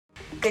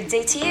Good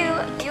day to you.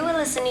 You are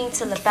listening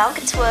to LaBelle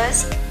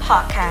Couture's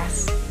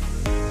podcast.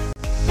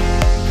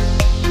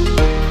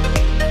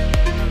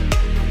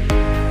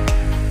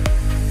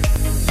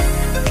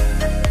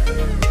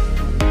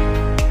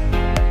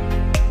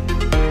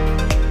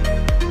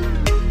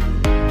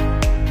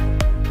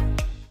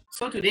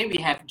 So today we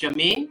have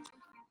Jermaine,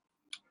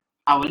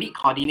 our lead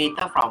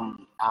coordinator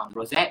from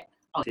Rosette.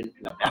 Oh,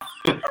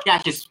 LaBelle. Yeah,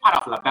 she's part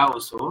of LaBelle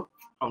also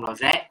from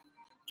Rosette.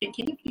 Can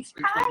you please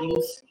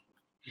introduce?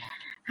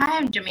 Hi,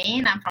 I'm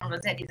Jermaine. I'm from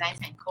Rosette Designs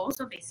 & Co.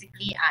 So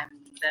basically, I'm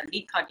the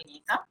lead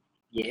coordinator.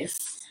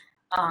 Yes.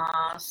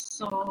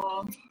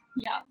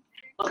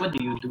 What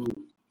do you do?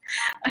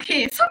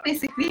 Okay, so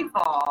basically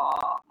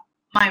for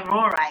my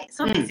role, right?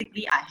 So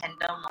basically, I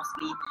handle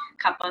mostly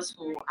couples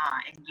who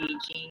are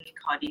engaging in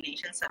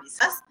coordination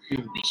services,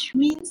 which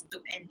means to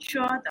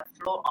ensure the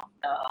flow of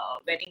the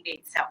wedding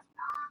day itself.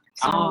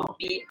 So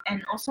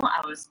and also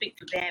I will speak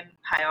to them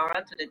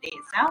prior to the day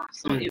itself.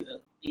 So it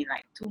will be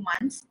like 2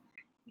 months.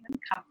 You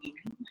want to come in?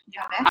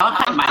 I'll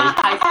hide my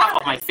half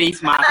of my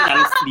face mask so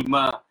I'm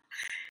slimmer.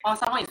 Oh,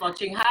 someone is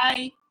watching.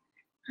 Hi.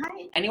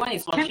 Hi. Anyone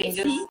is watching? Can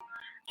we see?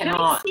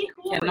 Cannot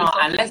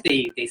unless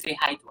they say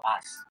hi to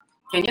us.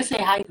 Can you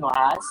say hi to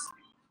us?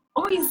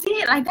 Oh, is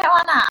it like that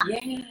one?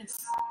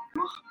 Yes.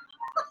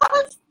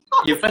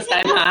 Your first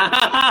time,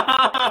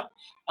 huh?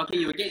 Okay,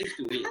 you will get used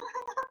to it.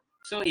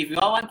 So if you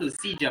all want to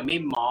see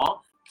Jermaine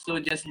more, so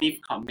just leave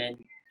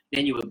comment.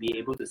 Then you will be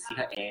able to see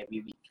her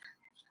every week.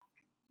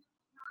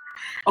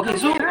 Okay,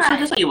 so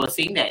that's what you were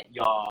saying, that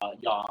your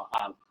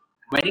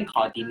wedding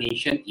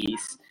coordination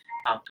is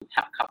to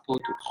help couple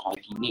to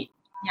coordinate.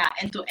 Yeah,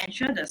 and to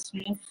ensure the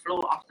smooth flow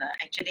of the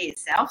actual day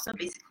itself. So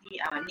basically,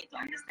 I will need to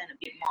understand a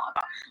bit more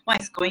about what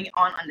is going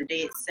on the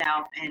day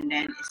itself, and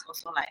then it's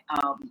also like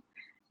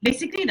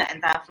basically the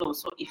entire flow.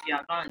 So if you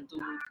are going to do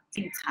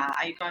敬茶,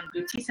 are you going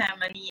to do tea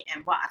ceremony,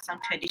 and what are some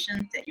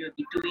traditions that you will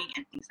be doing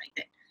and things like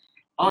that.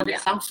 Oh, that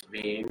sounds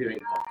very, very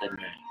important,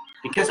 right?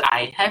 Because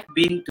I have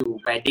been to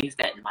weddings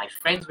that my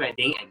friend's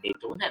wedding and they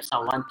don't have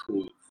someone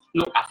to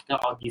look after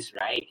all this,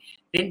 right?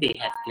 Then they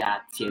have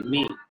their 姐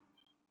妹,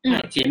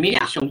 right? 姐妹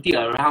and 兄弟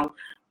around.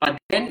 But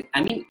then,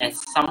 I mean,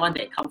 as someone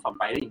that come from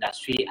bridal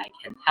industry, I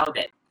can tell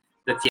that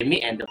the 姐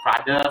妹 and the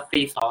brother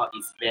face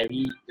is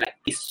very, like,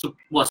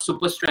 was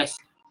super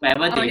stressed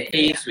whenever they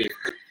face with,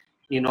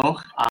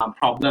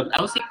 problems.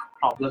 I would say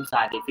problems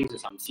they face with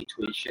some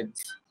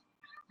situations.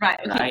 Right,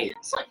 okay. Right.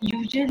 So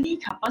usually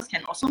couples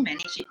can also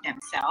manage it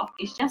themselves.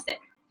 It's just that,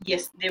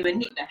 yes, they will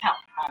need the help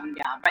from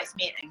their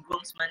bridesmaid and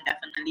groomsmen,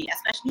 definitely,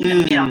 especially the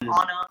maid of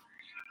honor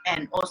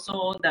and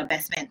also the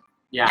best man.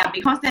 Yeah,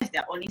 because that's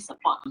their only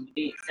support on the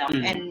day itself.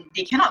 And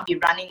they cannot be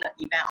running the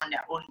event on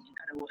their own, in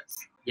other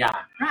words. Yeah.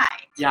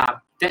 Right. Yeah,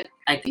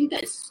 I think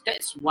that's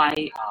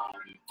why,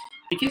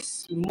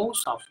 because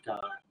most of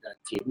the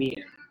姐妹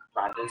and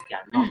brothers, they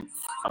are not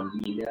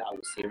familiar, I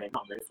would say, they're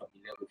not very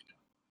familiar with the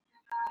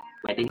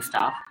wedding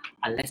stuff,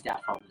 unless they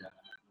are from the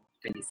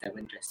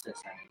 27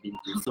 dresses. I've been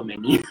to so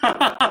many.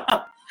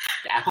 I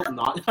hope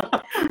not.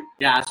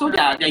 Yeah, so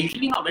they're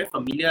usually not very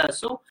familiar.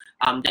 So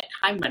that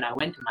time when I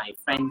went to my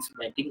friend's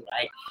wedding,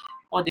 right,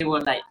 they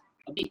were like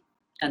a bit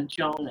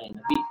kanchong and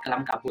a bit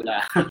kelam kabut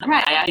lah.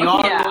 Right. You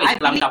all know it's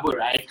kelam kabut,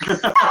 right?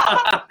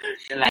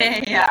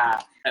 Like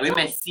very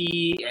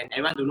messy and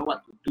everyone don't know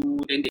what to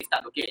do. Then they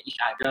start looking at each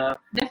other.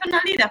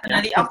 Definitely.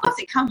 Of course,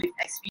 it comes with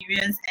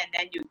experience, and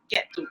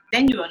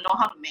then you will know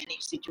how to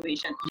manage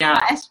situation. Yeah.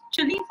 But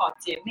actually, for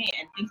姐妹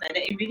and things like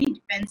that, it really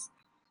depends.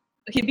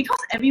 Okay, because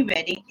every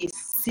wedding is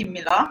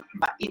similar,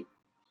 but it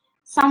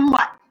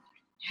somewhat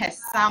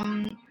has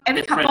some.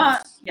 Every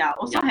difference.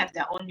 Couple, also have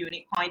their own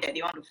unique point that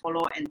they want to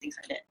follow and things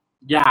like that.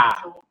 Yeah.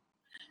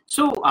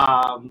 So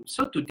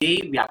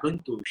today we are going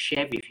to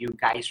share with you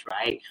guys,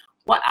 right,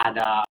 what are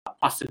the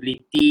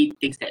possibility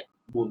things that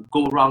will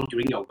go wrong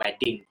during your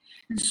wedding.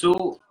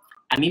 So,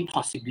 I mean,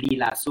 possibly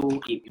lah. So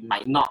it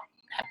might not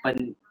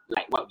happen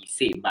like what we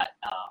say, but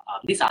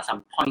these are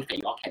some points that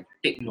you all can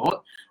take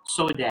note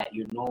so that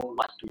you know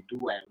what to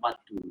do and what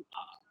to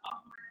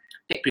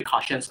take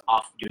precautions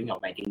of during your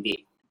wedding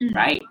day,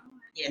 right?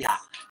 Yes. Yeah.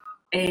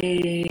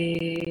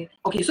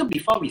 Okay, so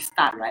before we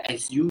start, right,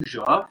 as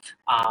usual,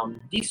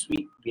 this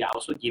week we are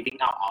also giving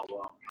out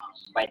our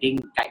wedding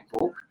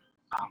guidebook.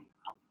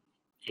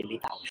 Okay,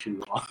 later I'll show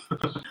you all.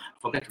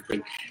 Forgot to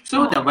bring.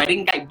 So the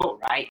wedding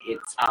guidebook, right?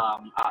 It's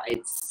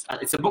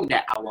a book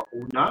that our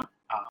owner,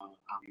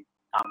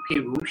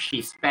 Peru,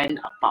 she spent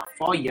about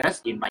 4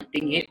 years in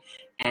writing it,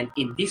 and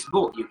in this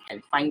book you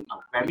can find a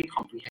very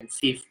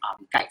comprehensive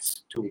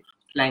guides to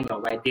plan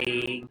your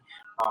wedding.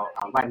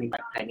 What I mean by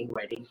planning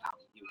wedding,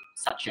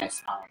 such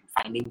as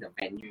finding the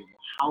venue.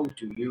 How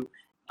do you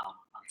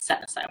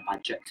set aside a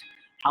budget?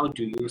 How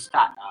do you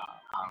start?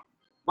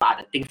 What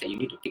are the things that you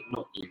need to take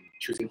note in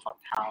choosing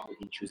hotel,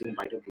 in choosing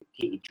bridal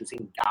bouquet, in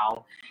choosing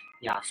gown?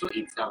 Yeah, so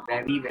it's a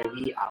very,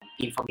 very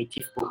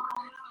informative book,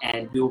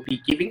 and we'll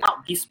be giving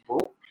out this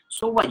book.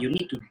 So what you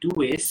need to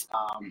do is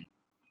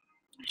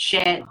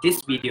share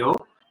this video,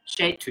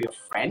 share it to your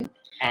friend,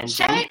 And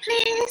Share then- it,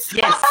 please.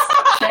 Yes,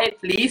 share it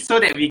please, so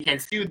that we can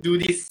still do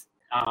this.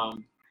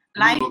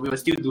 Live. We will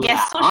still do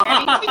Yes, that. so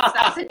sharing tips.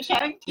 That's it,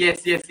 sharing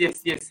tips.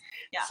 Yes.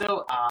 Yeah.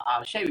 So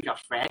share with your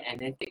friend and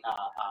then take a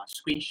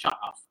screenshot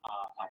of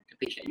the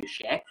page that you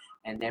share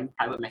and then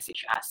private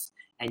message us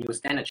and you'll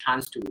stand a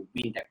chance to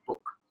win that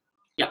book.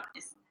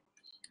 Yes.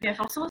 We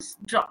have also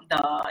dropped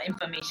the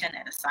information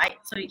at the site,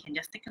 so you can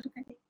just take a look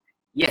at it.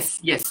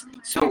 Yes.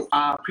 So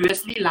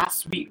previously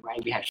last week,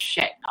 right, we have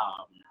shared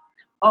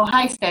oh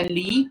hi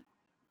Stanley.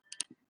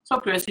 So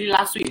previously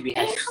last week we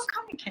Hey, have how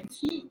come you can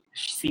see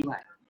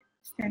what?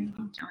 Stanley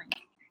join?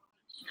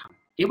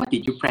 What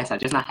did you press? I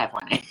just not have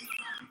one.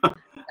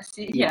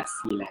 See, Yes,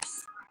 see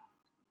less.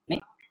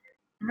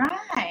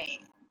 Right.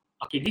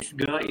 Okay, this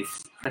girl is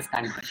first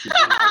time watching,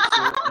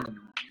 so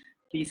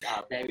please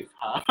bear with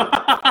her,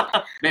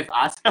 bear with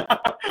us.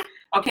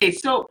 Okay,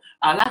 so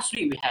last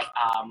week we had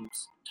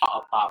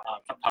talked about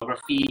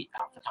photography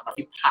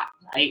part,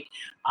 right?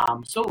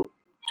 So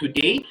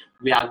today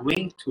we are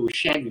going to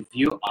share with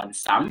you on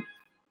some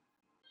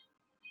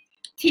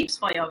Tips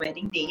for your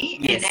wedding day,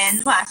 Yes. and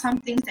then what are some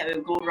things that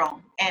will go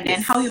wrong, and then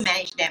Yes. how you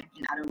manage them.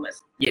 In other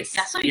words, yes.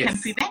 yeah, so you yes. can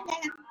prevent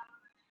them.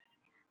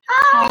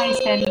 Hi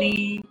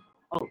Stanley.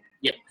 Oh,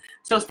 yep.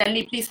 So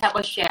Stanley, please help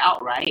us share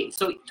out, right?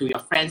 So to your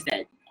friends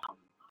that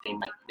they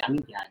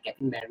are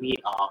getting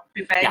married or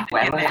Preparing Yeah, to get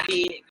whatever.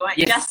 married, go and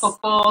Yes. just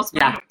propose,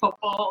 Yeah.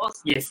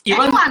 propose. yes,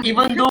 Anyone.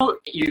 even though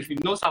if you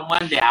know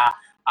someone they are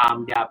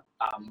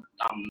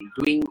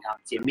doing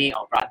姐妹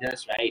or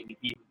brothers, right?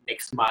 Maybe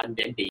next month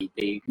then they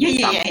need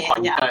some Yeah.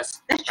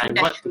 pointers That's true. and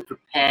That's what true. to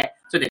prepare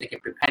so that they can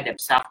prepare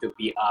themselves to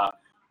be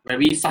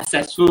very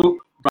successful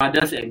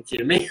brothers and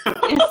姐妹.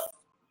 Yes.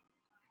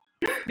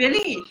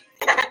 Really?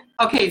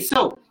 Okay,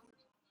 so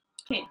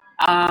Okay.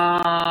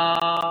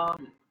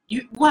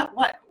 you what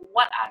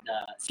are the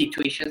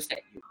situations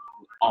that you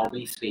would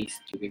always face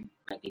during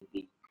wedding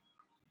day?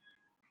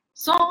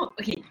 So,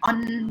 okay,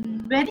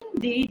 on wedding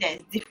day, there's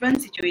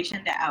different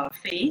situations that I will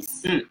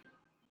face.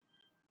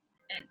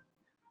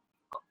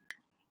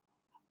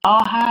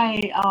 Oh hi,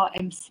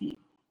 MC.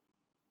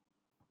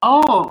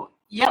 Oh,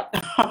 yep.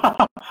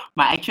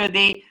 My actual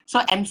day. So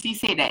MC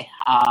said that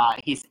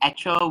his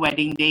actual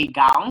wedding day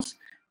gowns.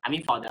 I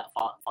mean for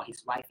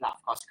his wife lah,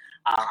 of course.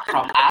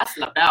 From us,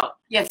 LaBelle.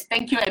 Yes,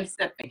 thank you, MC.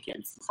 Thank you,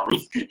 MC. Sorry,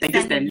 thank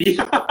you, Stanley.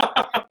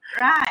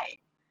 Right.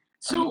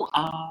 So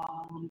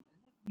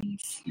let me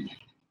see.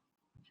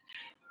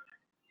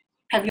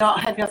 Have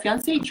your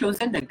fiance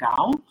chosen the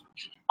gown?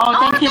 Oh,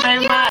 thank you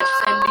very much,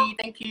 Stanley.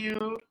 Thank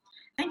you.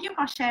 Thank you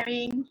for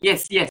sharing.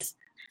 Yes.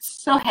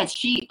 So has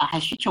she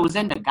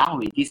chosen the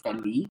gown already,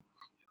 Stanley?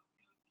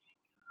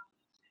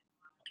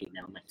 Okay,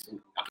 never mind. So,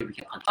 okay, we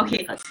can continue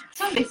Okay. first.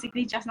 So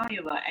basically, just now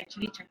you were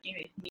actually checking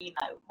with me,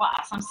 like, what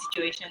are some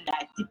situations that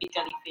I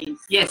typically face?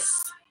 Yes.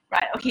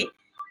 Right. Okay.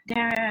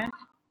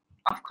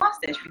 Of course,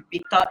 there's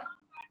repeated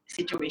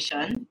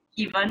situation,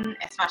 even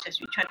as much as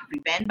we try to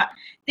prevent. But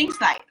things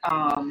like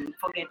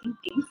forgetting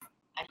things,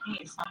 I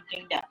think is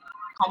something that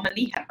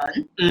commonly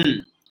happen.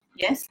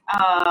 Yes.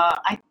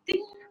 I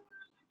think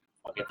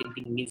Forgetting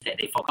thing means that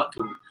they forgot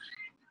to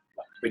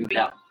bring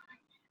belt.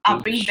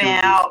 bring shoes.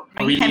 belt,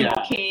 bring Really, hand ah?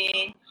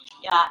 bouquet,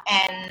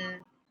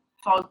 and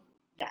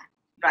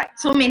right.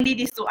 So mainly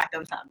these two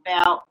items are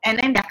belt, and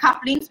then their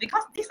cufflinks,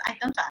 because these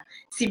items are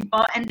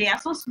simple and they are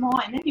so small,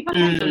 and then people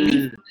tend to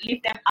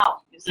leave them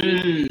out. You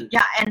see.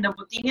 Yeah, and the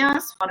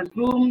bottinias for the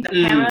groom, the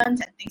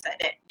parents, and things like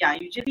that. Yeah,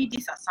 usually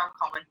these are some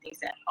common things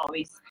that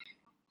always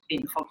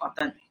been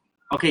forgotten.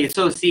 Okay,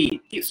 so see,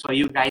 tips for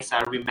you guys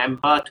are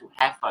remember to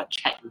have a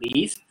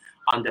checklist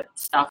on the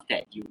stuff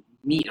that you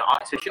need, or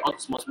especially all the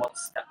small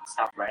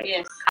stuff, right?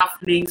 Yes.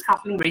 Cufflinks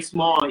very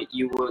small,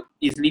 you will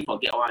easily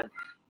forget one.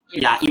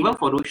 Yes. Yeah, even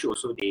photo shoot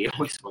also they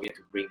always forget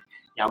to bring.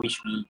 Yeah, which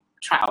we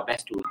try our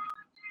best to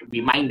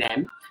remind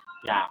them.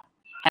 Yeah,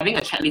 having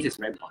a checklist is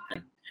very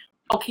important.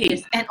 Okay.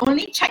 Yes, and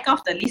only check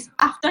off the list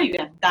after you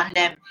have done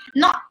them.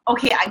 Not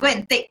okay. I go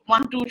and take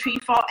 1, 2, 3,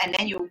 4, and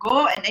then you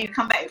go, and then you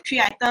come back with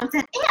 3 items,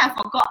 and I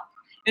forgot.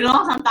 You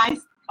know,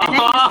 sometimes. And then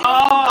you still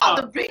forgot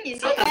to bring in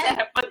So the does that end.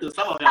 happen to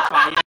some of your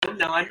clients?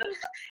 No wonder.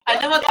 I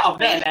never thought of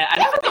that. I That's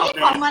never thought really of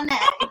that. common.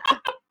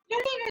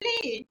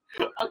 Really.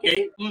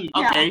 Okay.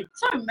 Yeah. Okay.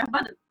 So remember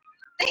to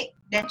take,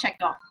 then check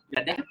off.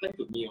 Yeah, that happened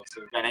to me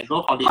also when I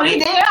go holiday.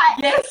 Holiday, right?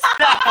 Yes.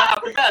 I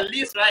prepare a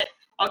list, right?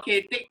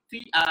 Okay, take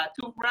 3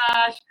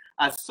 toothbrush,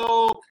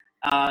 soap,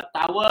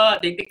 towel,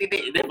 then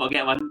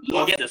forget one. Yes.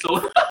 Forget the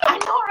soap. I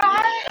know,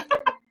 right?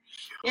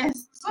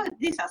 Yes. So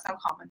these are some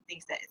common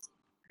things that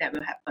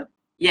will happen.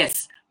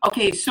 Yes.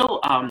 Okay. So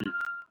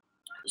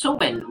so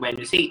when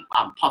you say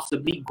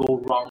possibly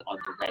go wrong on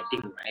the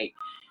wedding, right?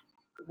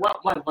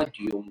 What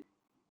do you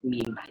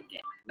mean by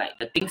that? Like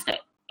the things that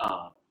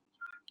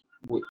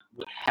would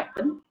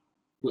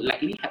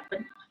likely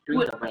happen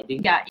during the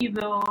wedding. Yeah, it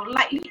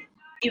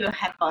will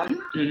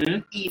happen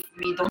if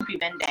we don't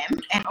prevent them,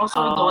 and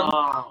also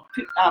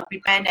don't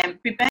prepare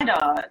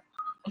the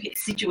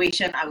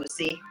situation, I would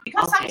say,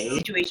 because some Okay.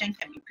 situation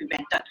can be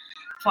prevented.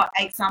 For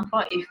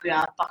example, if we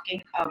are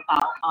talking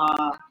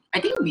about I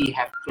think we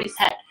have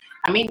prepared.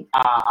 I mean,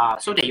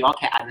 so that you all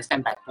can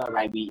understand better,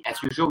 right? We,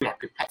 as usual, we have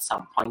prepared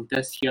some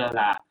pointers here,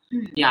 lah.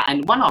 Yeah,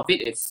 and one of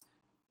it is,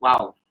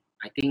 wow,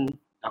 I think,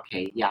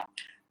 okay, yeah.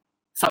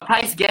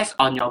 Surprise guest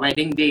on your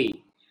wedding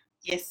day.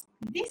 Yes,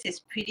 this is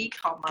pretty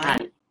common.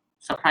 Right.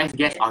 Surprise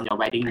guest on your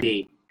wedding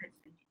day.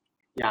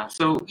 Yeah,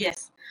 so.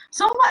 Yes.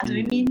 So what do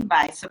we mean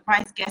by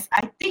surprise guest?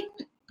 I think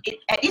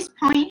at this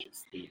point,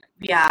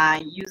 we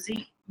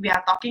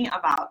are talking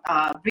about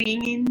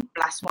bringing in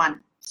 +1.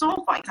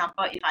 So for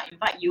example, if I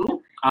invite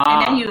you,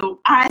 and then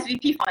you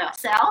RSVP for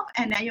yourself,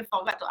 and then you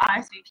forgot to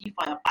RSVP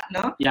for your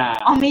partner, yeah.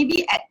 or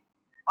maybe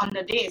on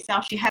the day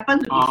itself, she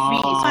happened to be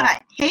free. So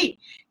like, hey,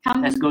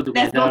 come, let's go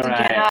together,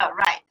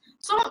 right?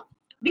 So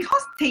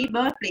because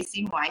table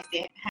placing wise,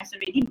 they has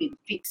already been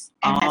fixed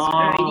and has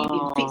already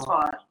been fixed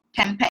for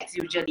 10 packs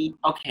usually.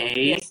 Okay.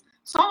 Yes.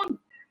 So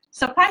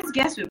surprise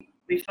guests will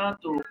refer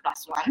to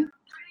 +1.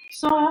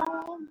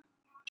 So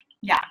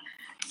yeah.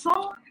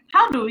 So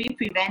how do we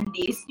prevent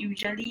this?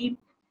 Usually,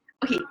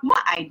 okay,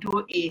 what I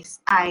do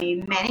is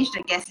I manage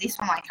the guest list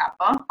for my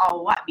couple,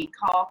 or what we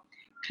call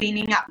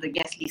cleaning up the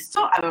guest list.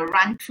 So I will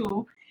run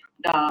through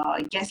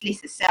the guest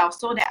list itself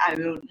so that I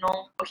will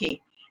know, okay,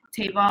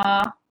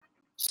 table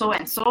so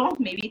and so,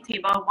 maybe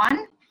table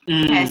 1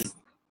 has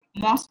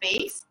more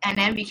space, and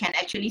then we can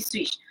actually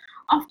switch.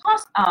 Of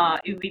course,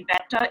 it will be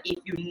better if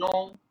you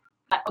know,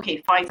 like,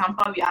 okay, for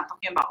example, we are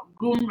talking about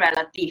groom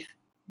relative.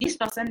 This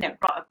person that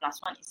brought a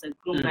 +1 is a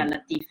groom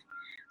relative.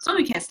 So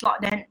we can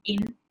slot them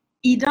in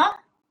either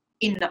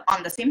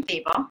on the same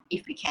table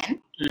if we can,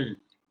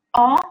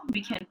 or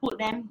we can put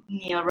them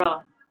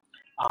nearer.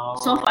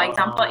 So for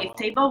example, if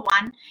table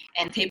 1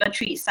 and table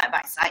 3 is side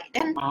by side,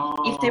 then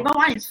if table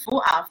 1 is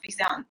full, I'll fix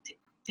them on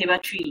table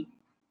 3.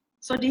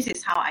 So this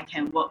is how I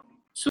can work.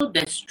 So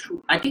that's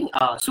true. I think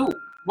so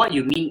what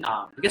you mean,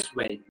 because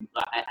when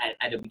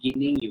at the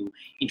beginning you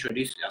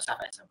introduced yourself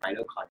as a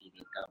bridal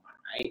coordinator,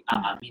 right?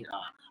 I mean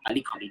a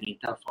lead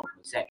coordinator for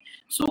Rosette.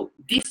 So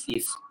this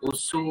is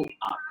also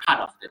part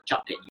of the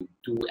job that you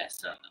do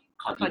as a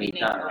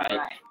coordinator,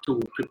 right? To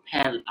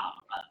prepare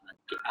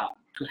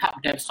to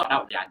help them sort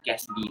out their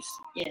guest list.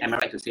 Yes. Am I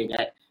right to say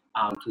that?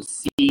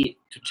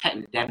 To check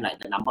with them like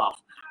the number of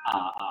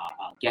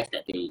guests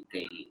that they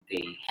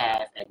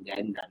have, and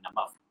then the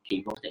number of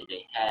tables that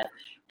they have,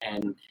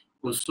 and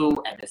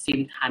also at the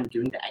same time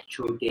during the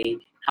actual day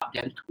help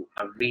them to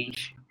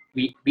arrange.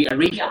 We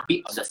arrange a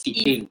bit of the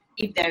seating.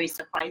 If there is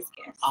surprise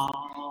guests,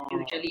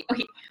 usually.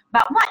 Okay,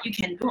 but what you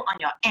can do on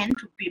your end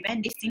to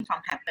prevent this thing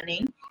from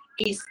happening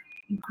is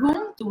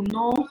groom to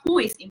know who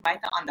is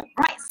invited on the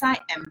bride side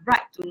and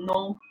bride to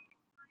know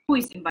who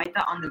is invited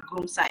on the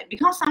groom side,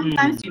 because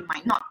sometimes you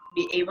might not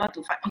be able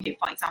to find. Okay,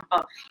 for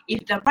example,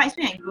 if the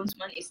bridesmaid and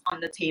groomsman is on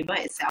the table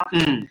itself,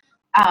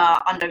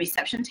 on the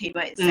reception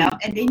table itself,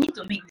 and they need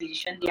to make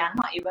decision, they are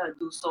not able to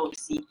do so, you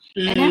see.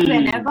 And then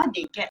whenever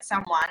they get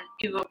someone,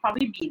 it will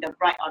probably be the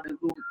bride or the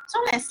groom. So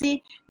let's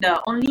say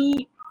the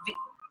only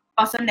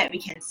person that we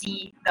can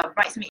see, the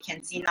bridesmaid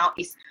can see now,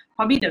 is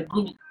probably the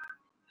groom.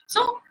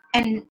 So,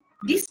 and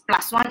this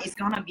 +1 is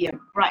gonna be a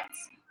bride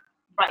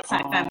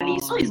side family,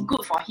 so it's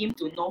good for him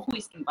to know who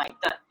is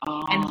invited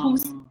and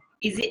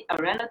is it a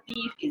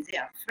relative, is it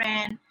a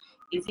friend,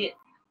 is it,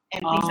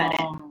 and things like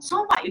that.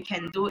 So what you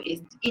can do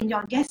is in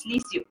your guest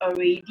list you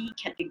already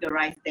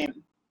categorize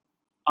them.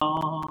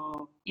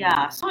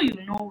 Yeah, so you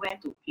know where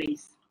to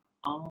place.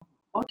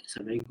 That's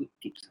a very good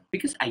tip,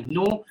 because I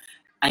know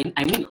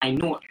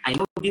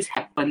this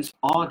happens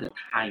all the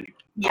time.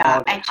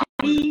 Yeah,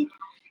 actually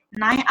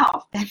 9 out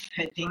of 10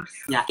 weddings.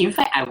 Yeah, in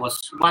fact I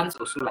was once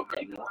also like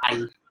that, you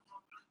know.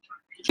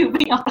 You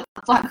bring your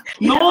 +1.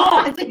 No,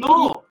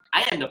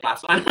 I am the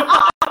 +1.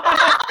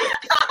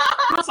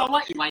 So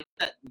someone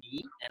invited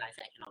me and I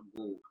said I cannot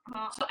go.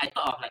 So I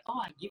thought of like,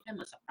 I give them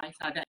a surprise,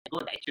 then I go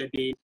the actual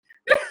day.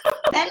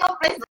 Then no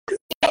place to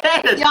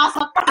stay. You're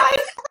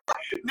surprised.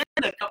 Then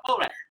the couple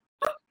like,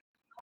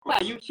 why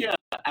are you here?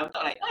 I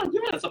thought like,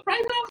 give them a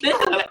surprise now. Then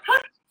they're like,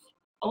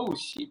 oh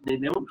shit, they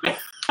never planned.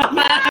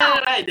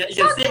 Right,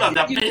 you can see on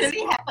the face.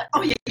 Usually happen.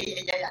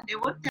 Yeah. They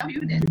won't tell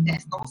you that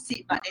there's no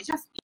seat, but they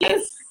just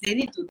they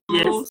need to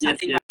do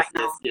something right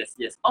now.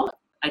 Yes.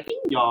 I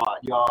think your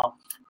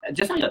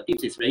just now your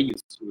tips is very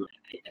useful.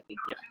 I think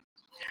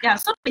Yeah.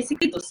 So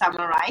basically, to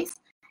summarize,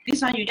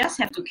 this one you just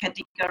have to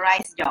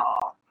categorize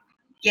your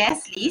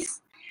guest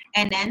list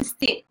and then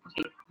state,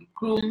 okay,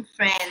 groom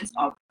friends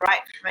or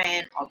bride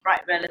friend or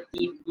bride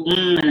relative,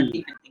 groom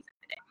relative, and things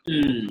like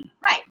that.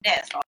 Right.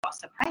 That's for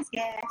surprise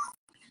guests.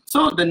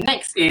 So the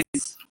next is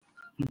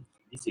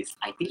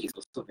I think it's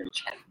also very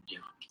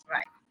challenging.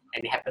 Right.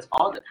 And it happens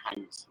all the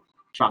time.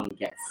 Drunk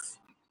guests.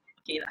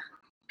 Okay lah.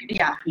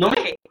 Yeah. No.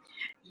 Okay.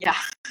 Yeah.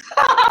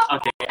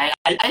 Okay.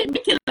 I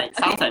make it like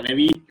sounds like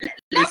very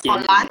less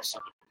for lunch.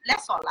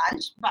 Less for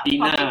lunch, but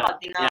dinner. Probably for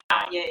dinner.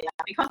 Yeah.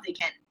 Because they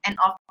can end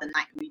off the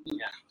night really.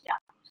 Yeah.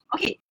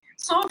 Okay.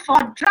 So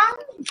for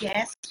drunk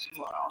guests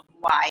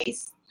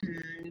wise,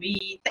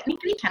 we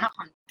technically cannot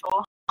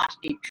control how much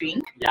they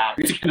drink. Yeah,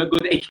 because you cannot go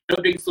there. You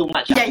cannot drink so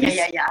much. Yeah.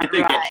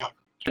 Right.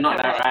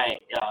 Cannot,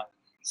 right? Yeah.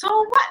 So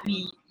what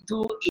we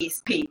do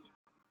is, okay,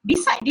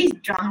 beside this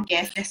drunk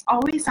guest, there's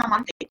always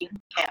someone taking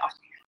care of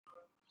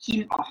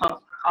him or her,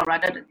 or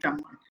rather the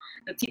drunk one,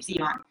 the tipsy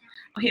one.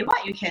 Okay,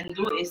 what you can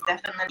do is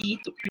definitely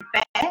to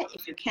prepare.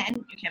 If you can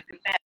prepare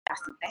a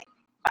plastic bag,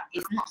 but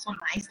it's not so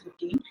nice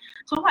looking.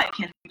 So what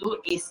you can do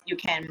is you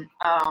can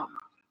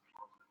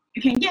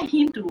get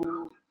him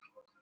to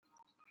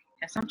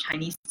have some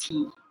Chinese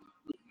tea.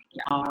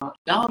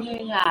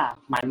 Yeah.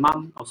 My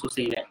mom also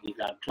say that if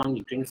you are drunk,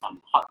 you drink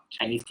some hot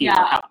Chinese tea, Yeah.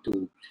 will help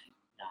to.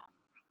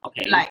 Yeah.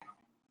 Okay. Like,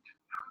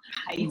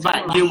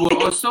 But you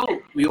will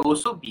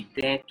also be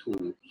there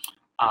to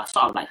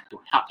sort of like to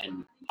help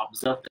and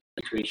observe the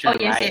situation, Oh,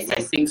 yes, right? yes, When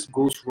yes. things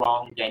goes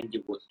wrong, then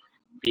you would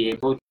be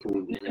able to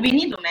we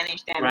need to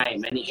manage them.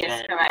 manage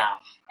Yes, them. correct. Yeah.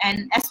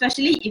 And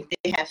especially if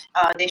they have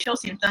they show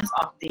symptoms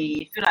of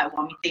they feel like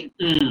vomiting.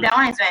 Mm. That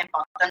one is very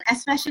important,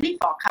 especially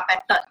for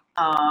carpeted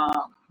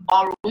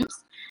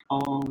ballrooms.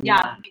 Oh,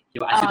 Yeah.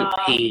 They'll ask you to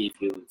Uh, pay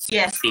if you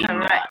Yes, stay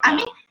correct. there. I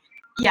mean,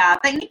 yeah,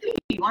 technically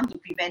we want to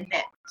prevent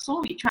that. So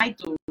we try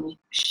to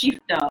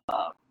shift the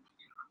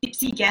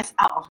tipsy guests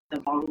out of the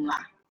ballroom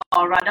lah,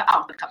 or rather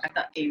out of the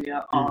carpeted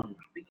area, or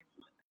we can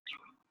do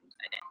things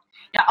like that.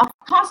 Yeah, of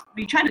course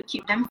we try to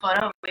keep them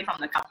further away from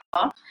the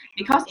couple,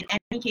 because in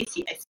any case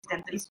he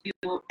accidentally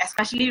spill,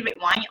 especially red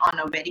wine on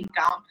a wedding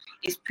gown,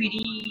 is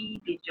pretty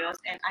dangerous,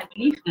 and I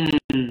believe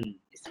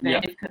it's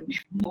very difficult to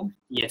remove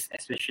Yes,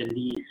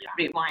 especially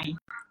red wine.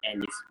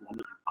 and it's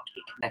vomit.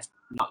 Okay, let's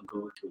not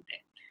go to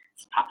that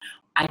part.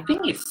 I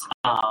think it's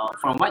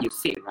from what you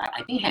said, right?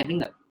 I think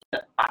having a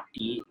third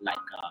party like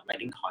a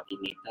wedding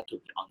coordinator to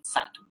be on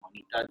site to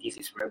monitor this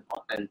is very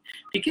important,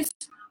 because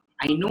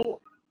I know.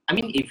 I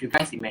mean, if you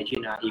guys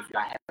imagine, if you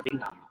are having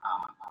a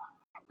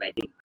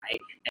wedding, right,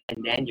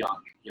 and then your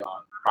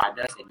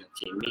brothers and your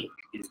teammate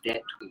is there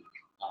to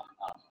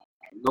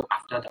look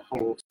after the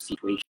whole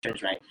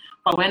situations, right?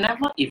 But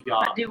if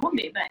your But they won't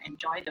be able to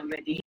enjoy the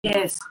wedding.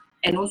 yes,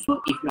 and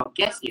also if your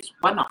guest is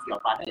one of your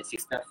brother and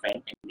sister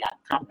friend and they are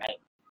drunk, right?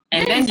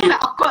 And then it's you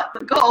kind of awkward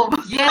to go over.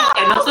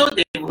 and also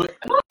they would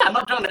I'm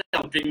not drunk, then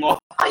I'll drink more.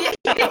 Oh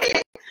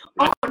yeah.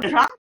 Oh,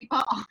 drunk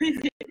people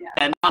always say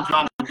They're not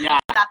drunk, yeah.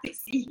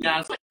 tipsy.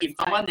 Yeah, so if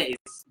someone that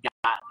is they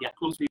are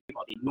close with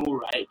or they know,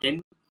 right,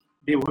 then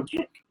they will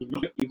get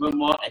even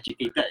more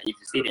agitated if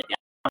you say that they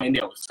are drunk and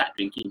they will start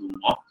drinking even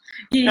more.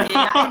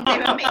 Yeah, and they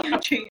will make you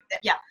drink them.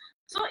 Yeah.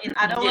 So in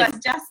other Yes.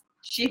 words, just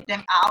shift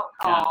them out,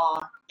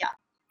 or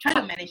try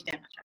to manage them.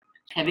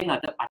 Having a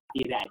third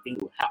party there, I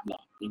think will help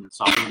in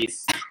solving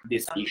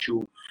this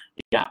issue.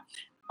 Yeah.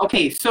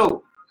 Okay,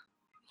 so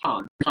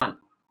this one.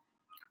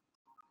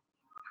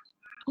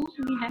 Who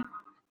do we have?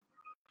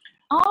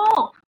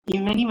 Oh,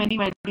 In many wedding,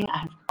 I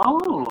have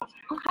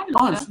hi,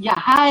 Oh, Lisa. yeah.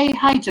 Hi,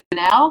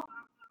 Janelle.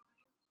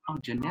 Oh,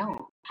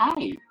 Janelle.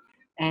 Hi.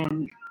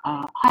 And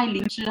hi,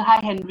 Lin Zhi. Hi,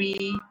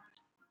 Henry.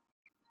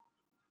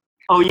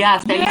 Oh, yeah.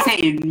 Stanley Yes. said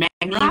in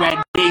many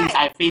Right. weddings,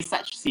 I faced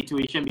such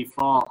situation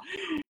before.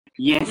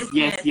 Yes,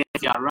 you're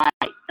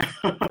right.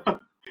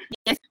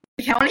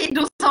 We can only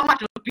do so much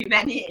to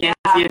prevent it.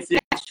 Yes.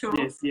 That's true.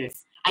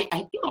 Yes. I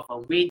think of a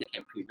way that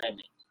can prevent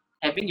it.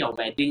 Having your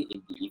wedding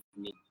in the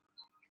evening.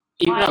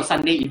 Even Why? on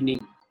Sunday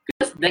evening.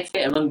 Because next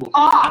day everyone will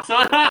Oh. So,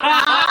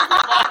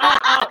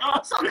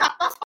 So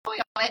couples hold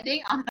your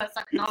wedding on the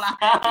Sunday. No lah.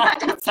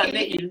 Just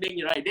Sunday kidding.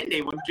 evening, right? Then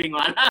they won't drink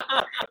one.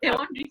 They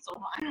won't drink so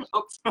much.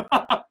 Oops.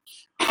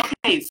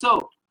 Okay,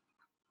 so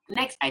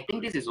next, I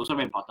think this is also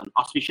very important.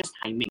 Auspicious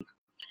timing.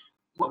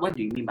 What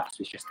do you mean by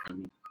auspicious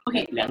timing?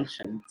 Okay. 良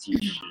辰吉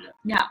时.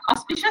 Yeah,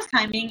 auspicious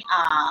timing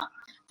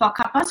for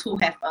couples who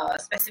have a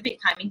specific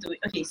timing to it.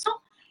 Okay, so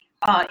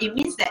it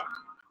means that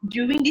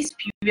during this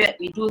period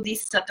we do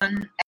this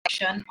certain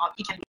action, or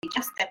it can be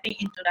just stepping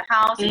into the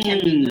house, it can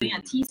be doing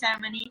a tea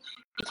ceremony,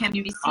 it can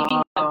be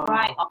receiving the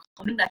bride or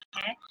combing the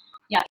hair.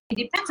 Yeah, it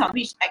depends on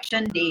which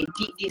action they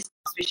did this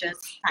auspicious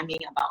timing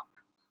about.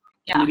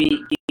 Yeah.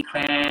 Maybe gate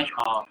crash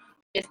or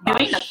It's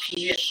during the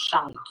period.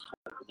 上头,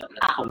 the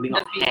combing the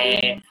of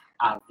hair,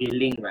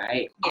 veiling,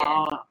 right?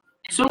 Yeah.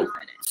 So Things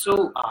like that.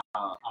 So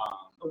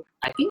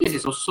I think this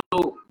is also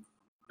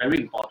very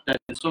important,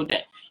 so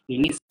that you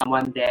need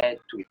someone there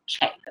to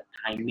check the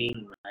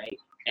timing, right?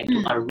 And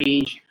to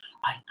arrange.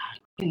 I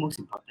think most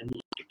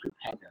importantly to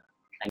prepare the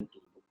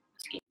timetable,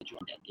 schedule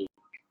on that day.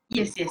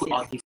 Yes. Put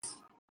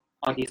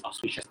all these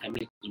auspicious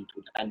timing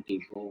into the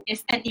timetable.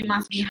 Yes, and it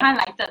must be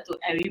highlighted to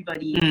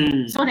everybody.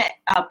 So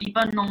that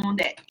people know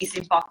that it's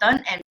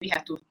important and we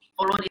have to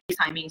follow this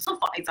timing. So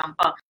for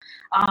example,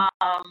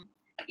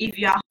 if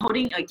you are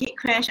holding a gate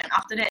crash and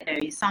after that there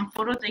is some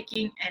photo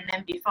taking and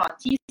then before a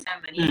tea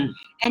ceremony,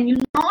 and you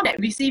know that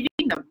receiving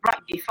the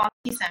bride before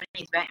tea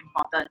ceremony is very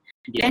important,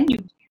 then you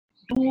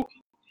do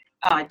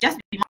just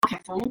be more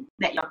careful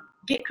that your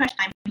gate crash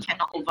timing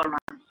cannot overrun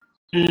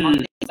or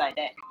things like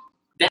that.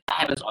 That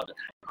happens all the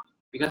time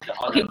because the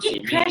Okay, order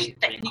gate crash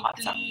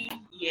technically,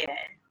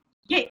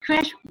 gate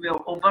crash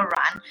will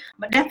overrun,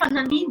 but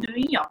definitely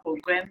during your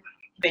program,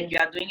 when you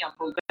are doing your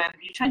program,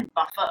 you try to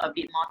buffer a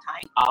bit more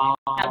time.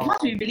 Because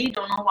we really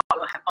don't know what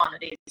will happen on the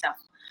day itself.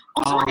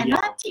 Also, Oh,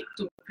 another yeah. tip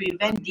to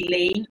prevent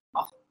delaying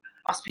of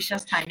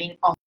auspicious timing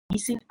or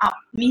miss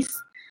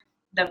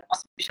the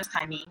auspicious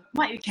timing,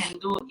 what you can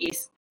do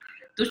is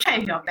to check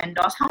with your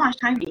vendors how much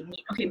time they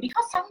need. Okay,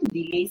 because some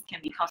delays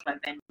can be caused by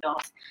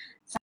vendors,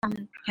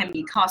 some can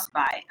be caused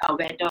by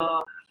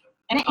weather,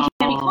 and then it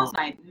can be caused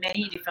by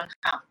many different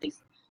kind of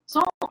things.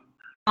 So,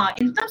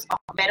 in terms of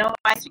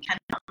weather-wise, we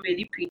cannot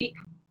really predict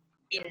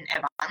in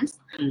advance.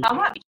 But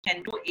what we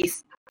can do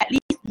is at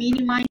least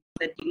minimize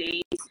the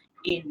delays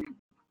in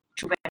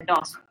through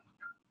vendors.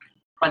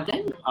 But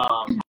then,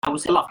 I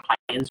would say a lot of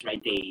clients,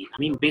 right? I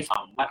mean, based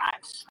on what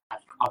I've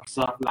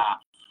observed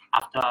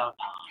after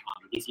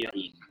this year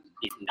in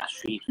this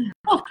industry,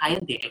 a lot of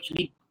clients they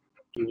actually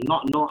do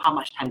not know how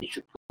much time they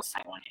should put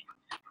aside on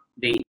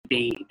it.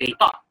 They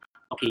thought,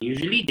 okay,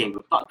 usually they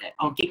would thought that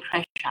gate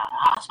crash,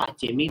 so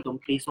Jamie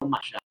don't play so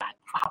much, like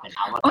half an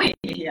hour. Oh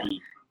yeah.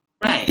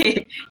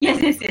 Right.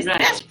 yes. Right.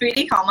 That's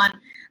pretty common.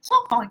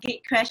 So for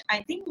gate crash,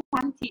 I think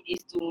one tip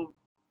is to,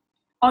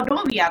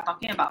 although we are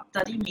talking about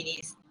 30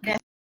 minutes,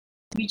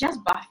 we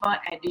just buffer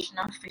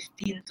additional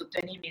 15 to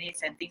 20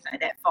 minutes and things like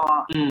that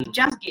for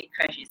just gate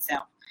crash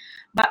itself.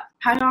 But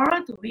prior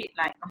to it,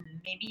 like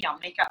maybe your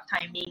makeup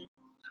timing,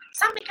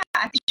 some makeup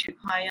artists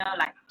require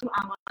like 2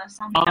 hours,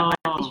 some makeup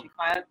artists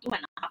require 2.5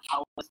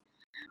 hours.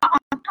 But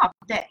on top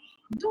of that,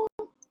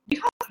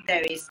 because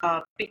there is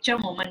a picture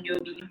moment, you'll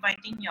be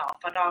inviting your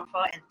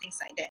photographer and things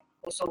like that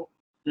also.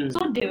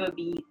 So they will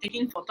be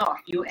taking photo of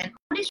you, and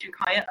all this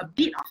require a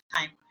bit of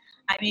time.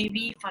 Like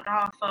maybe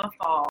photographer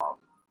for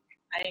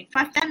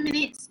 5-10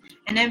 minutes,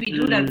 and then we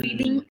do the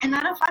reading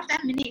another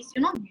 5-10 minutes.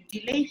 You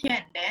delay here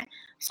and there,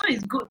 so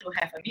it's good to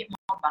have a bit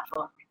more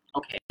buffer.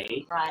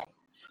 Okay. Right.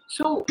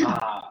 So,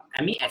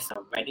 I mean, as a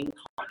wedding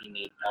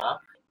coordinator,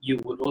 you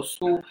would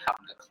also help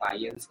the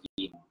clients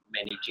in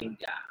managing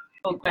their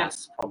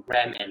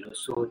program and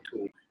also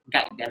to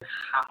guide them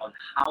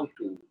how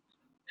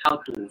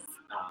to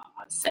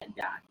set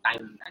their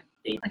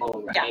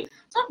timetable, right? Yeah.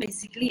 So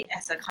basically,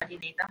 as a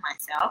coordinator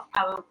myself,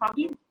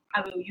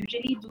 I will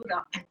usually do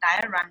the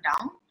entire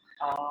rundown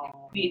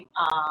with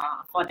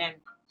for them.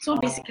 So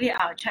basically,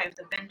 I'll check with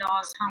the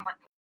vendors how much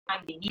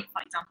time they need.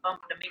 For example,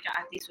 the makeup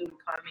artist will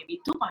require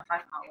maybe 2.5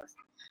 hours.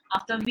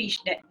 After which,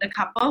 the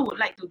couple would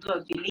like to do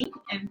a billing,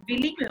 and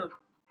billing will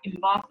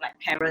involve like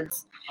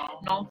parents.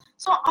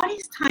 So all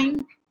this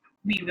time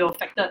we will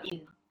factor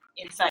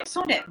inside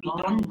so that we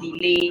don't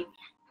delay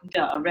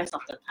the rest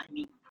of the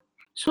timing.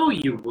 So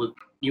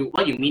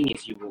what you mean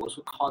is you will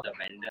also call the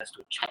vendors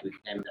to check with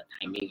them the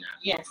timing.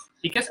 Yes.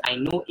 Because I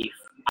know if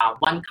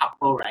one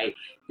couple, right,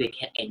 they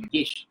can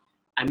engage.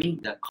 I mean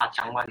the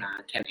Kacang one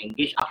can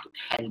engage up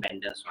to 10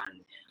 vendors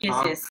one.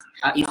 Yes.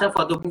 Instead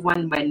photo booth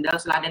one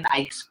vendors then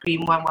ice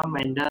cream one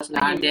vendors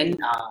then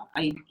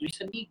I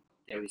recently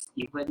there is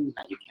even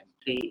you can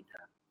play the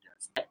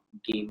step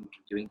game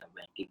during the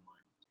wedding one.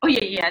 Oh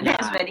yeah,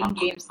 that's wedding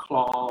games.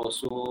 Claw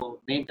also,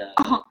 then the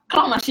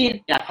claw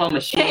machine. Yeah, claw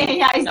machine.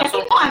 Yeah, it's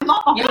getting more and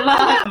more popular.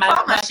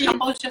 My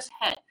couple just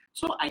had.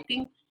 So I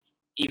think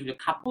if the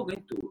couple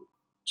going to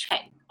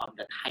check on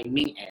the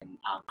timing and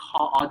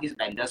call all these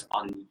vendors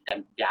on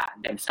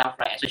themselves,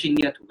 right? Especially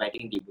near to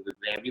wedding, they will be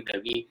very,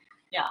 very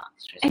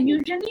stressful. And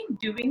usually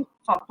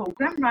for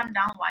program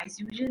rundown wise,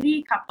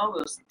 usually couple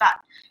will start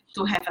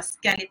to have a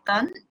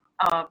skeleton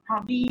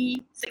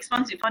probably 6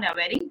 months before their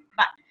wedding.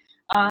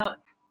 But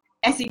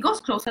as it goes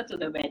closer to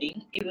the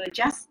wedding, it will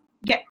just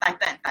get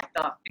tighter and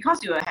tighter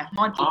because you will have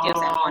more details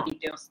and more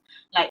details.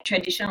 Like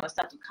tradition will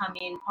start to come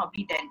in,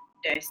 probably then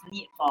there's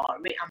need for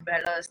red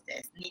umbrellas,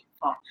 there's need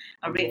for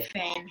a red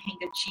fan,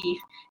 handkerchief,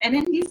 and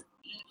then this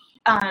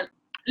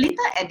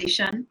later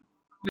addition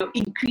will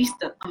increase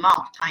the amount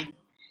of time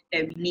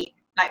that we need.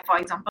 Like for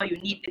example, you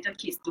need little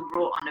kids to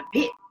roll on the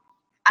bed,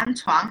 安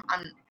床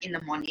in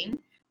the morning,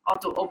 or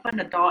to open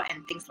the door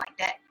and things like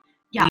that.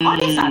 Yeah, all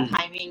these are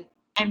timing.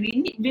 And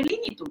we really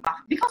need to buff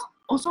because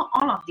also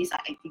all of these are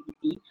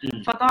activity.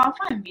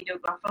 Photographer and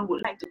videographer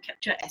would like to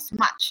capture as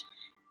much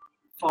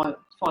for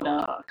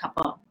the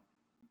couple.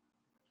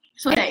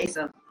 So there is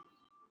a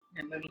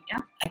memory. Yeah.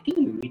 I think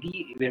you're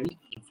really very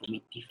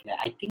informative.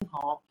 I think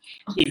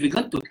if we're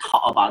going to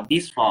talk about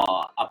this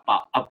for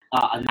about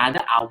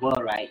another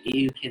hour, right?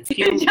 You can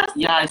still it's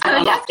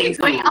a lot of things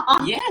going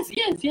on. Yes.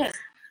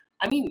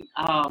 I mean,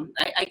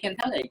 I can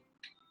tell that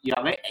you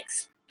are very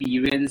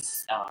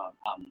experienced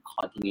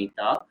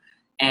coordinator,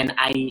 and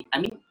I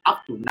mean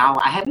up to now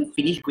I haven't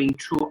finished going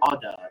through all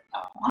the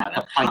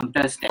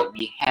pointers that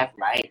we have,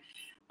 right?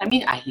 I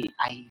mean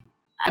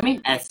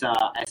as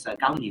a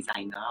gown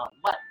designer,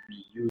 what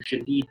we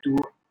usually do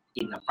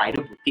in a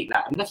bridal boutique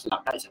because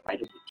Lapta is a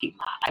bridal boutique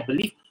I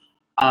believe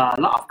a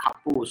lot of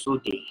couples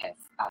also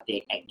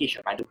they engage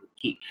a bridal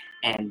boutique,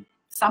 and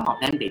some of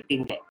them they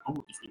think that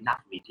it's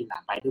enough already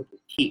bridal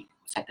boutique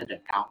settle the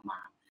gown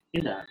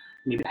then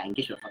maybe I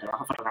engage a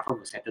photographer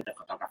will settle the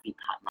photography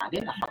part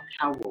then the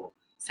hotel will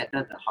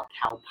settle the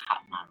hotel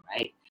part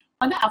right?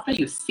 But then after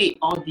you say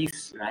all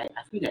this, right,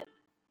 I feel that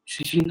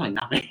it's really not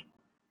enough, right?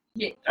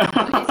 Yeah.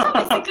 Okay, so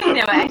basically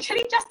they will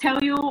actually just tell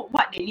you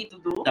what they need to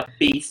do. The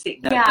basic,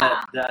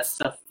 Yeah. the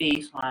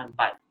surface one,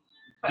 but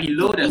But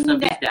below the in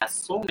surface, that- there are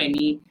so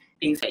many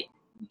things that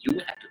you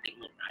have to take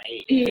note,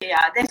 right?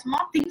 Yeah, there's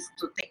more things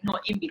to take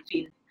note in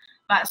between.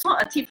 But so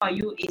a tip for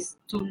you is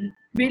to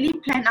really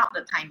plan out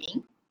the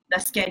timing, the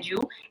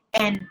schedule,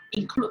 and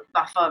include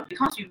buffer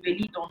because you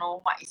really don't know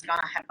what is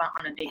gonna happen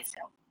on the day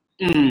itself.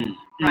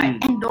 Right?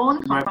 And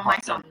don't Very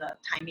compromise on important. the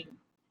timing.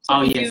 So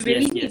Oh, if yes, you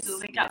really yes, need yes, to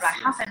wake yes, up like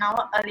half yes. an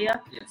hour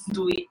earlier, Yes.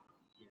 do it.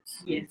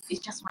 Yes. Yes,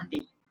 it's just one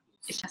day.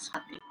 It's just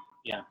one day.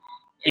 Yeah.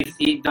 Yes.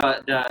 If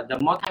the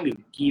more time you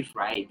give,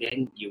 right,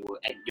 then you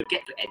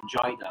get to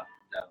enjoy the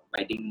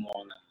wedding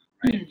more, lah,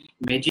 right?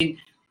 Imagine,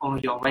 oh,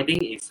 your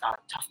wedding is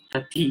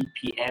 12:30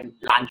 p.m.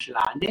 lunch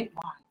lah, and then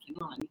wow,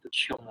 I need to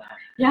chill lah.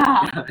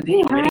 Yeah. Then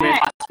your wedding very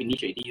Correct. fast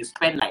finish already. You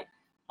spend like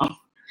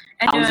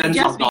And you'll thousands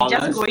just of be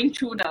just dollars. going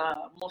through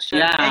the motion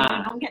Yeah. and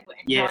you don't get to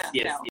enjoy Yes,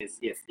 yes, yourself.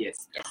 yes.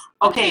 Yes.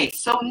 Okay,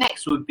 so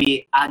next would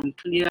be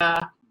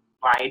unclear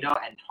bridal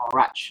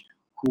entourage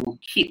who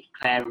keep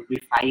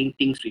clarifying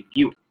things with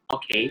you.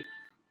 Okay.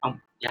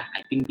 Yeah,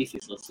 I think this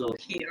is also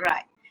Okay,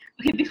 right.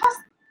 Okay, because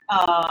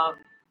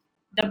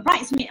the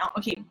bridesmaid,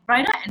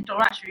 bridal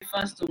entourage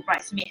refers to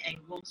bridesmaid and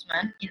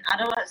groomsmen. In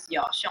other words,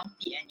 your 兄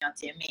弟 and your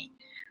姐妹,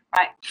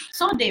 right?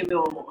 So they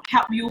will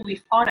help you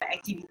with all the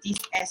activities.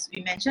 As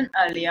we mentioned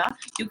earlier,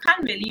 you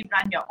can't really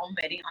run your own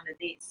wedding on the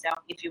day itself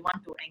if you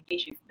want to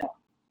engage with the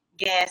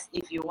guests,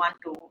 if you want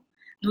to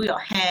do your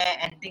hair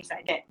and things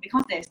like that,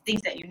 because there's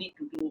things that you need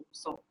to do.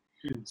 So,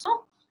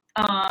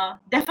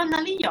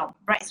 definitely your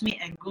bridesmaid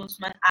and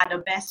groomsmen are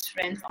the best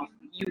friends of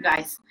you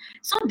guys.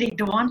 So they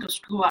don't want to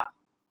screw up.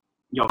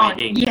 your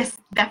wedding. Yes,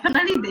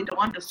 definitely they don't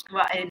want to screw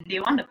up and they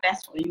want the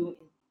best for you,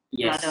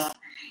 Yes. brother.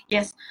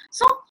 Yes.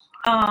 So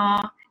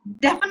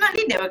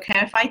definitely they will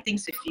clarify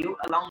things with you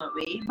along the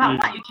way. But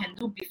what you can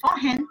do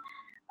beforehand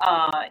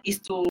is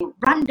to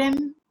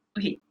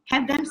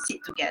have them sit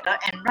together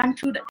and run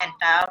through the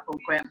entire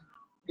program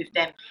with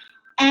them.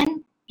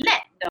 And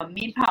let the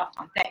main part of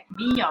contact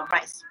be your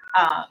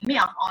maid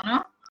of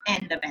honor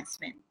and the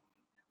best man.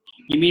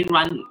 You mean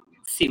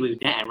sit with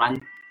them and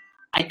run?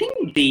 I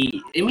think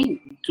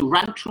to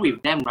run through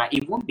with them, right?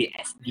 It won't be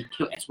as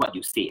detailed as what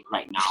you said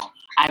right now.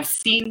 I've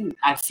seen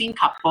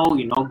couple,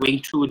 going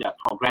through the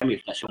program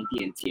with the 兄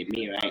弟 and 姐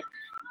妹, right?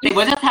 They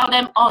will just tell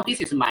them, oh,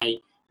 this is my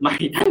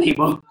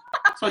timetable.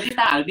 So this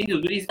time I need to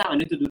do this, time I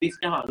need to do this,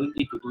 time I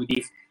need to do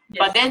this. Yes.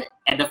 But then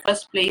at the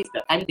first place,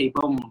 the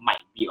timetable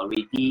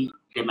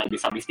there might be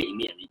some mistake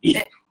in it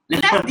already.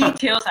 Less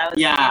details, I would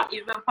Yeah. say.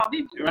 It will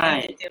probably be less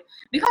Right. detailed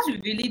because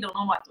we really don't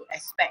know what to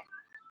expect.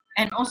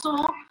 And also,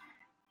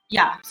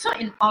 so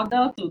in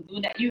order to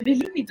do that, you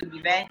really need to be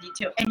very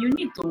detailed and you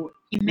need to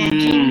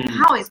imagine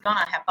how it's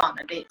gonna happen on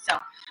the day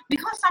itself.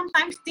 Because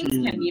sometimes things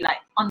can be like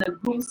on the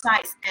groom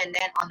side and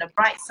then on the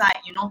bride side,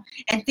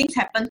 and things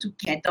happen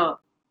together.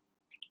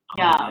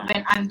 Yeah.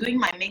 When I'm doing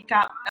my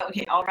makeup,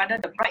 or rather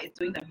the bride is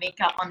doing the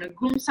makeup, on the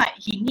groom side,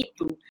 he need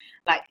to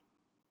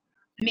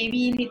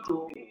maybe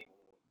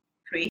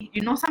pray.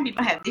 Some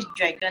people have this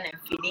dragon and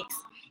phoenix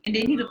and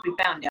they need to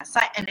prepare on their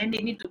side and then they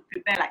need to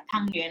prepare like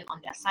tang yuan on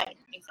their side and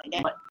things like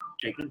that. What?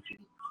 Dragon?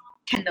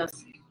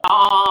 Candles.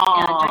 Oh.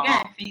 Yeah,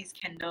 dragon and phoenix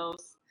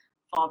candles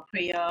for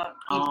prayer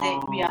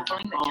if we are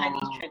following the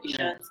Chinese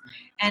traditions.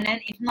 And then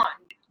if not,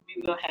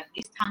 we will have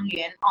this tang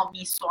yuan or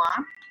mi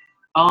sua.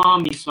 Oh,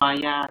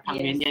 miswa, yeah.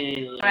 Yes.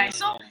 Yeah. Right,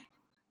 so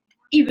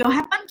it will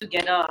happen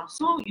together.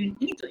 So you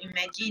need to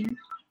imagine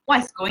what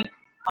is going.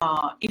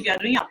 If you are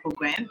doing your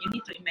program, you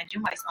need to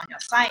imagine what is on your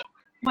side,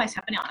 what is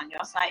happening on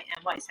your side,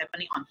 and what is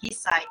happening on his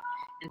side,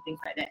 and things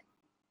like that.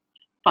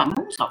 But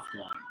most of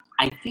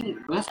I think,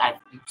 because I've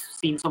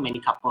seen so many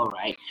couple,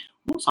 right?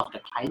 Most of the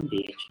client,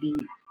 they actually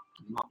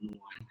do not know.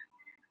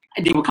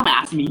 They will come and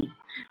ask me,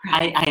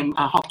 I am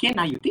Hokkien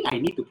now, you think I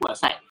need to put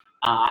aside?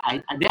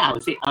 Then I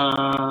would say,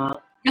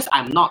 because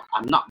I'm not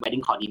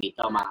wedding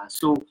coordinator,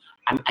 so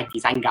I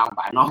design gown,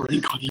 but I'm not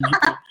wedding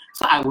coordinator.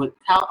 So I would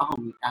tell,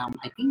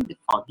 I think that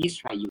for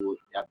this, right, you would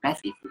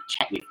best if you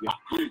check with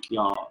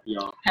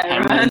your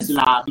parents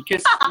lah,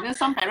 because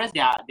some parents they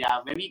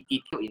are very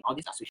detailed in all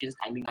these associations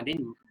timing, and then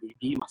you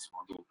really must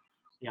follow.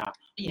 Yeah.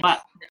 Yes,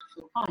 But that's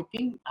true. I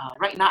think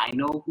right now I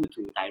know who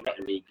to direct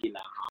already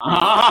lah.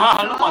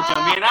 Look for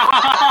Jermaine lah.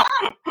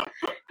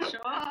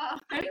 Sure.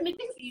 Make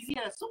things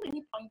easier. So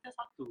many pointers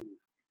how to.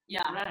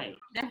 Yeah, Right.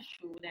 that's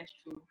true.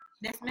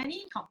 There's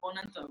many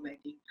components to a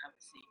wedding, I would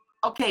say.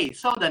 Okay,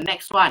 so the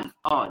next one.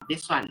 Oh,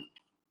 this one.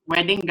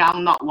 Wedding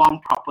gown not worn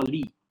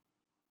properly.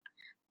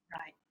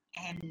 Right.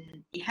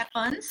 And it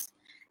happens.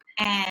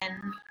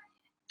 And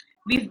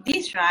with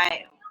this,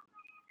 right,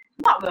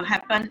 what will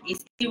happen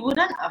is it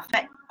wouldn't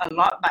affect a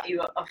lot, but it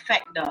will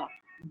affect the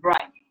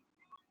bride.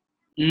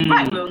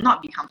 Bride will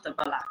not be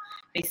comfortable,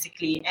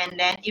 basically. And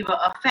then it will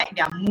affect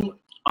their mood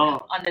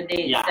on the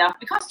day itself.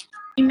 Because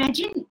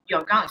imagine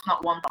your gown is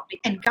not worn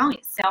properly. And gown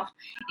itself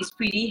is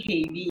pretty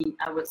heavy,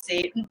 I would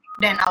say,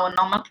 than our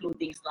normal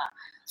clothing.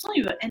 So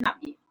you will end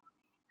up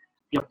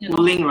You're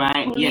pulling,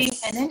 right? pulling,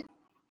 Yes. and then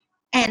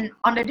And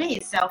on the day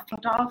itself,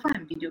 photographer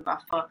and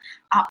videographer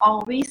are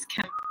always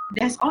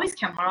there's always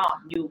camera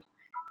on you.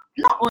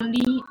 Not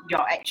only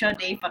your actual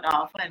day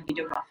photographer and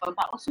videographer,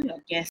 but also your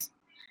guests.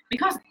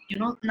 Because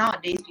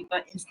nowadays people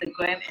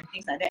Instagram and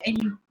things like that,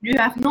 and you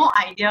have no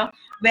idea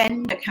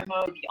when the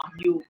camera will be on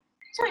you.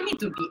 So you need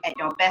to be at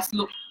your best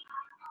look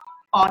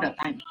all the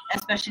time,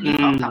 especially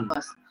for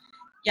couples.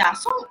 Yeah,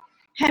 so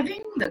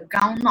having the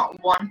gown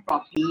not worn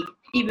properly,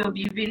 it will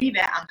be really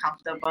very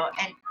uncomfortable.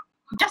 And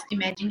just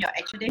imagine your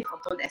actual day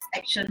photo, there's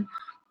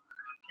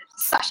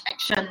such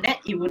action, that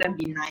it wouldn't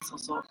be nice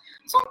also.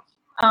 So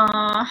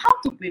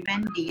how to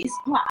prevent this,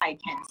 what I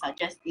can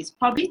suggest is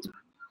probably to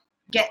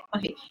get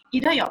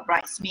either your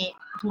bridesmaid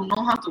who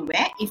know how to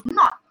wear. If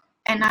not,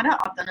 another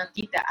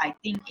alternative that I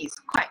think is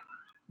quite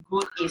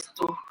good is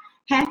to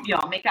have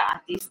your makeup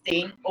artist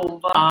staying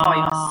over for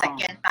your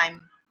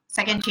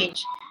second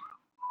change.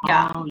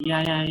 Yeah. Oh,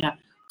 yeah.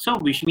 So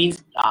which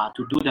means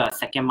to do the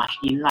second march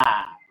in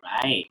lah,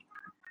 right?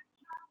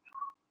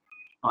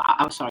 Oh,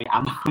 I'm sorry,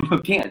 I'm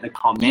looking at the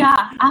comment.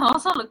 Yeah, I'm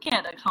also looking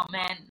at the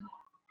comment.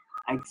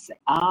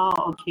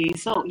 Okay.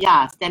 So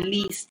yeah,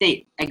 Stanley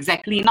state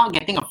exactly, not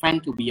getting a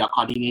friend to be your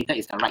coordinator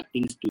is the right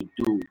things to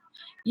do.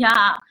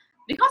 Yeah,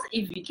 because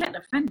if you get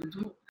a friend to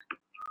do,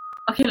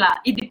 okay lah,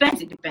 it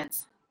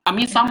depends. I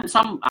mean,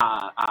 some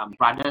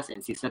brothers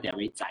and sisters, they're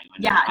very zai.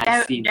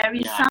 Yeah, there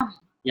is some.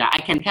 Yeah, I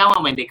can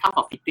tell when they come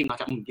for fitting, I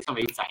was like, this one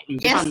very zai.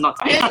 This one not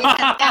zai. Yes, you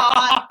can tell.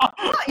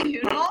 So if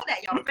you know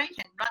that your friend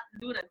can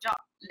do the job,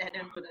 let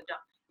them do the job.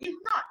 If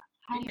not,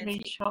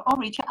 Rachel. Oh,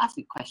 Rachel asked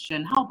a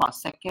question. How about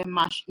second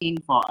march in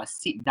for a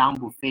sit-down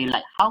buffet?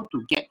 Like how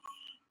to get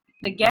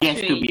the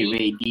guests to be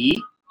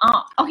ready?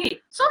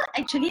 Okay. So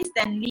actually,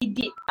 Stanley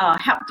did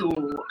help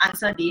to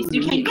answer this.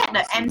 You can get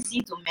the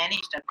MC to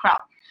manage the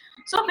crowd.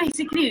 So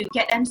basically, you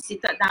get them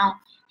seated down.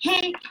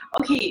 Hey,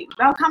 okay,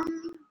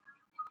 welcome.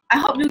 I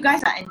hope you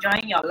guys are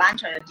enjoying your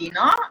lunch or your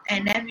dinner.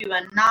 And then we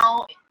will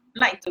now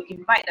like to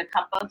invite the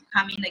couple to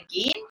come in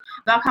again.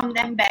 Welcome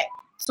them back.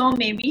 So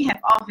maybe have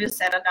all of you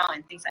settle down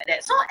and things like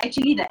that. So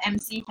actually the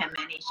MC can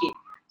manage it.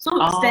 So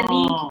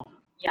Stanley,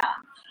 yeah.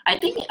 I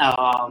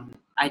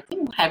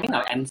think having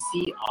an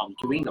MC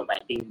during the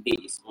wedding day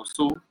is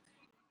also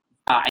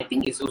I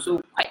think it's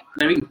also quite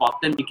very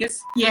important because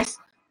yes,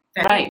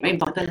 very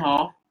important,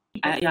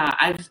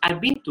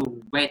 I've been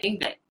to wedding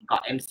that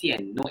got MC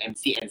and no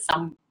MC, and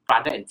some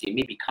brother and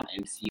Jamie become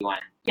MC one.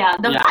 Yeah,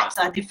 the vibes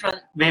are different.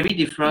 Very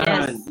different.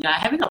 Yes. Yeah,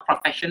 having a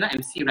professional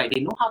MC, right?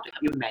 They know how to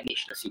help you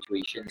manage the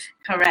situations.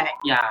 Correct.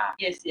 Yeah.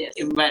 Yes.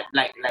 But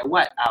like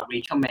what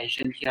Rachel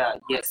mentioned here,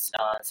 yes.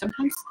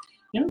 Sometimes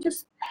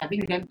just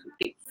having them to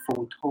take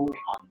photo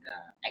on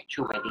the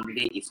actual wedding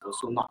day is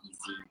also not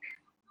easy.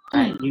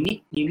 Right?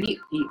 You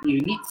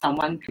need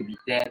someone to be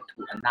there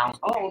to announce.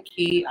 Oh,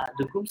 okay.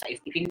 The groom side is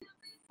taking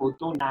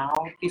photo now.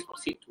 Please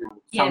proceed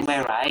to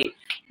somewhere, right?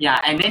 Yeah,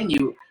 and then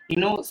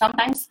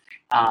sometimes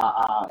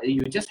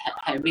you just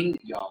having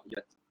your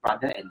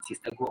brother and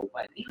sister go over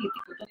and take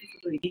photo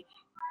already.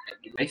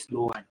 Very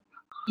slow one.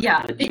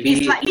 Yeah, it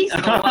is slightly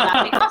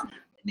slower because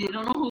they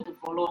don't know who to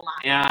follow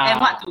and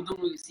what to do.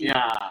 You see.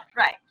 Yeah.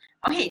 Right.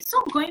 Okay.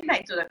 So going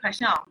back to the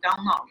question of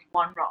gown not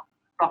worn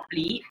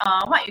properly,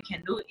 what you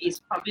can do is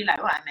probably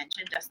like what I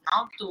mentioned just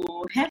now,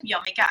 to have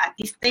your makeup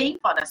artist staying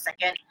for the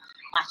second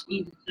march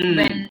in.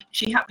 When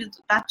she helps you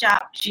to touch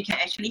up, she can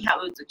actually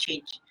help you to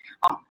change.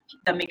 Or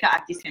the makeup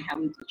artist can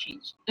help you to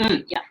change.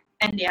 Yeah,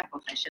 and they are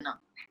professional.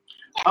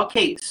 Yeah.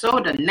 Okay,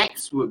 so the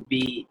next would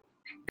be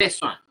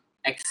this one,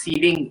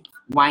 exceeding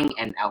wine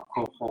and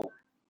alcohol.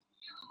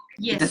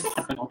 Yes. Does it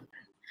happen all the time?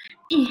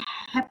 It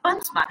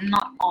happens, but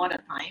not all the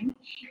time.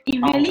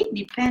 It really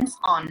depends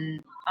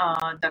on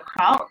the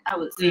crowd, I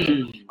would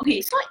say.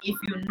 Okay, so if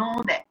you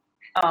know that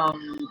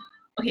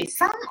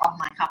some of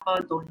my couple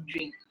don't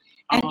drink,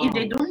 and if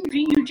they don't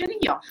drink, usually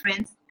their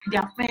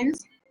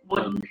friends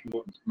won't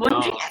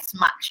drink as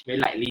much. Very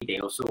likely they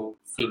also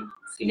same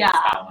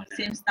style.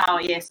 Same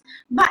style, yes.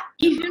 But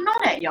if you know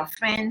that your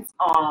friends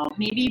or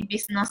maybe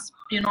business,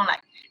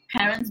 like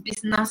parents'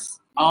 business,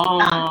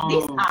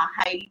 these are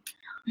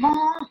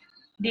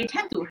they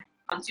tend to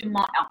consume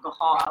more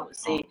alcohol, I would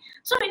say.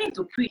 So we need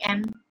to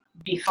preempt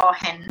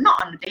beforehand,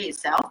 not on the day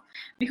itself,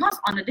 because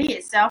on the day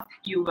itself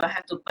you will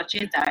have to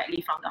purchase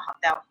directly from the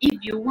hotel.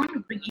 If you want to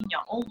bring in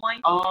your own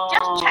wine,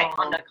 just check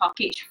on the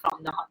corkage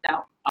from the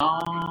hotel.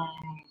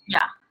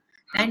 Yeah,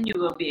 then you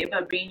will be able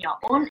to bring your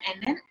own.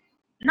 And then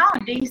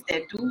nowadays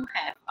they do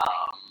have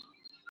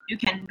you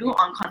can do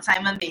on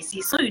consignment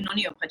basis, so you don't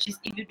need to purchase.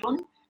 If you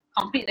don't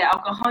complete the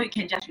alcohol, you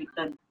can just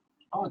return.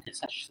 Oh, there's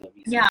such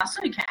service. Yeah,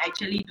 so you can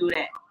actually do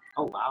that.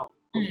 Oh wow.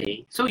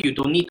 Okay, so you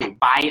don't need to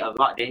buy a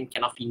lot, then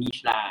cannot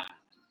finish lah.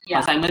 Yeah.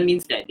 Consignment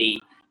means that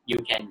you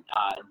can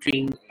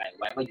drink like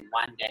whatever you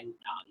want, then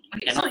you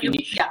cannot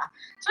finish.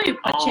 So you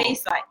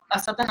purchase like a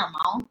certain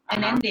amount,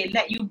 and then they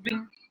let you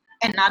bring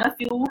another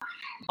few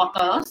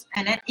bottles,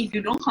 and then if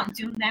you don't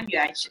consume them,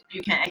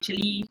 you can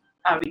actually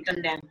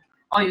return them,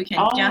 or you can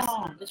just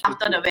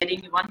after the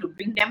wedding you want to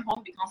bring them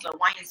home because the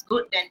wine is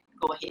good, then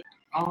go ahead.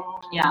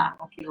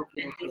 Okay.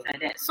 And things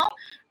like that. So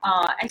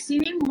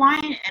exceeding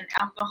wine and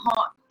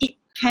alcohol, it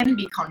can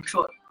be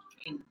controlled.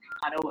 In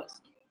other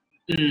words,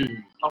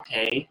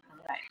 Okay.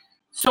 right?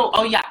 So,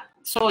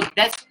 so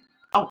that's,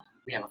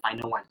 we have a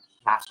final one,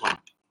 last one.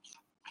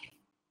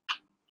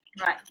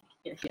 Right.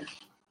 Here.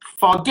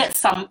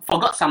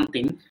 Forgot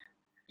something.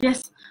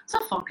 Yes. So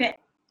forget.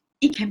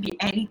 It can be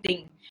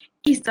anything.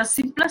 It's the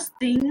simplest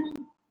thing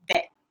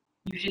that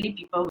usually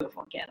people will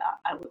forget.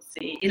 I would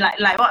say,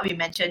 like what we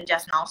mentioned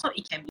just now. So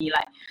it can be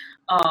like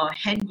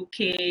hand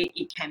bouquet.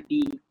 It can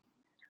be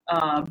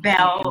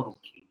bell.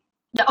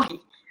 Yeah. Okay.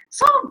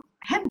 So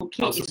hand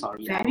bouquet is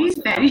Sorry, very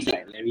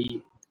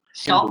very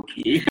short.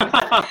 okay.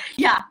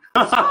 Yeah.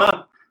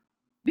 So,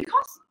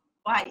 because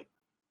why?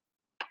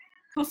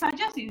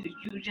 Corsages is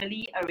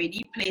usually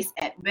already placed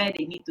at where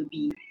they need to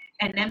be,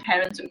 and then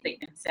parents will take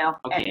themselves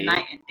at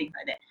night and things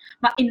like that.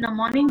 But in the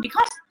morning,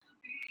 because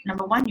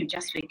number one, you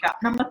just wake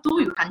up. Number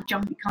two, you can't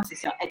jump because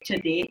it's your actual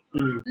day.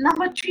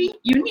 Number three,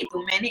 you need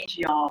to manage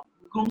your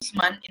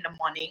groomsmen in the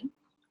morning.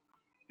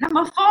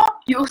 Number four,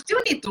 you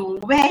still need to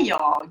wear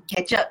your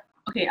gadget.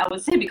 Okay, I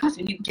would say because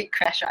you need to get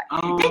crashed, right?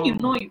 Then you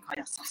know you got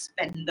your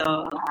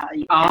suspender,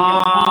 you got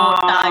your bow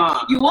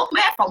tie. You won't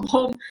wear from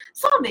home.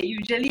 So they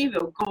usually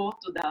will go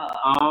to the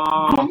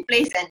groom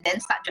place and then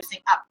start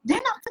dressing up. Then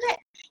after that,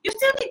 you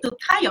still need to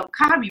tie your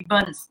car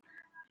ribbons.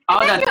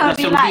 And then you'll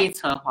be like,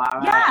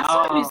 yeah,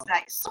 so it's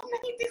like so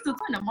many things to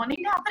do in the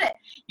morning. Then after that,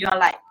 you're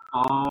like,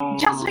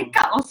 just wake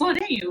up also.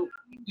 Then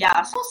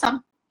so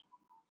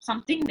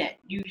something that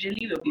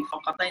usually will be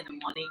forgotten in the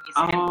morning is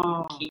hand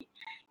bouquet.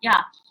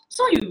 Yeah.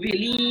 So you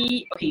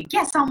really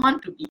get someone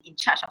to be in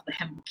charge of the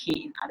hand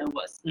bouquet, in other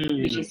words,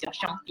 which is your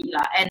xiongdi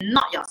lah, and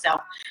not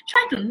yourself.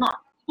 Try to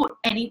not put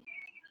a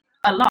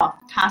lot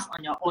of tasks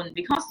on your own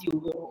because you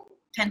will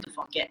tend to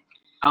forget.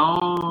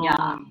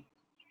 Yeah.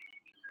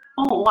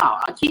 Oh wow!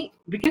 I think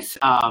because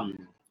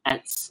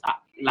it's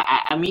like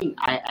I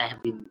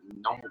have been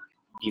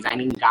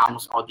designing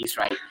gowns, all this,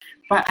 right?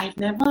 But I've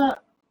never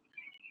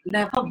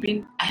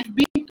been. I've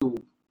been to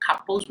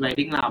couples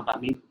wedding lah,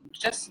 but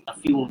just a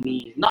few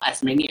only, not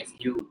as many as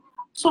you.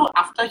 So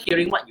after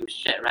hearing what you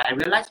shared, right, I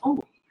realized,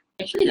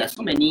 actually there's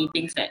so many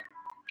things that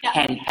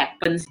can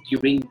happen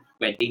during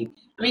wedding.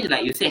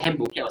 Like you said, hand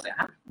bouquet. I was like,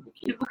 huh?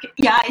 Bouquet?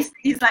 Yeah,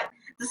 it's like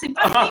the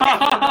simplest thing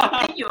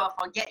that you will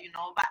forget,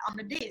 But on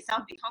the day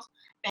itself, because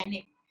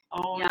panic.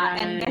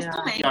 And there's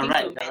too many things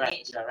to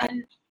manage.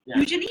 And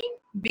usually,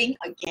 being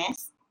a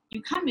guest,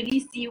 you can't really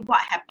see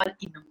what happened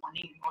in the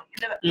morning.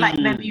 Like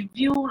when we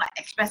view like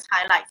express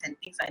highlights and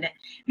things like that,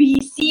 we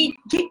see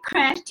gate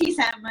crash, tea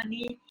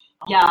ceremony.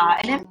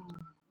 And then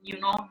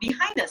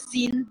behind the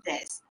scene,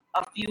 there's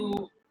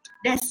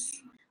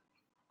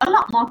a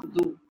lot more to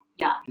do.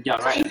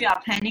 So if you are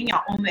planning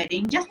your own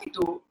wedding, just need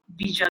to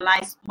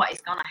visualize what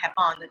is gonna happen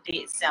on the day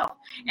itself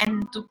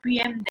and to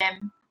preempt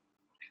them.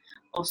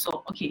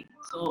 Also, okay.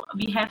 So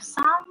we have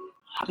some.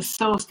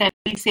 So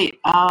Stanley said,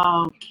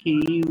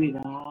 wait.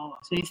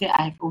 So he said,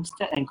 I have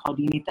hosted and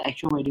coordinated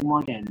actual wedding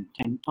more than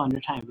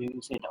 200 times. You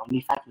said that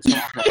only 5% of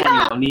the time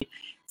you only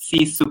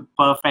see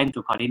super friend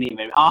to coordinate.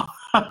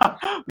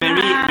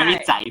 Very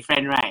zai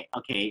friend, right?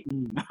 Okay.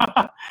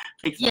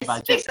 Fix the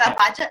budget. Fix the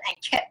budget and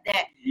cap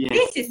that.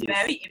 This is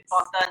very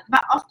important.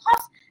 But of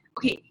course,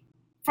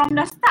 from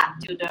the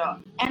start to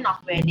the end of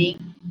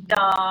wedding,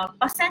 the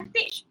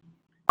percentage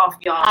of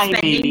your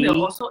spending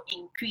will also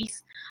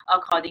increase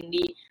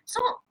accordingly.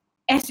 So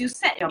as you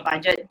set your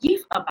budget,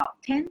 give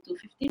about 10 to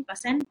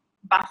 15%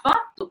 buffer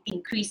to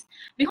increase.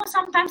 Because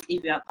sometimes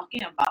if we are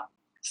talking about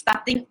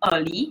starting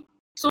early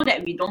so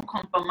that we don't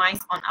compromise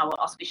on our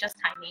auspicious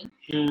timing,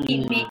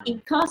 it may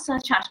incur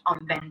surcharge on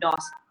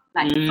vendors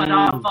like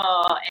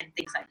photographer and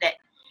things like that.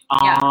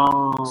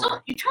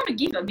 So you try to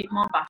give a bit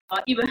more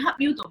buffer, it will help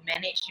you to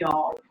manage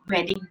your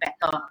wedding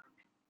better.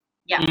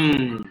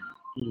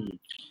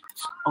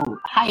 Oh,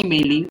 hi,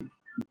 Mei-Ling.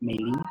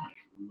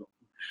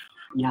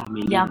 Yeah,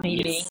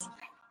 Mei-Ling.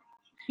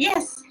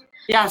 Yes.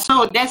 Yeah,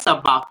 so that's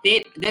about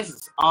it. This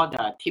is all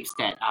the tips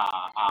that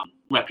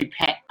were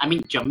prepared.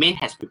 Jermaine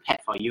has prepared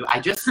for you. I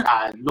just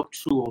looked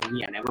through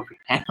only. I never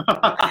prepared.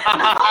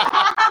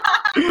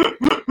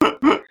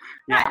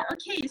 Right.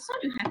 Okay. So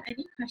you have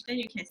any question,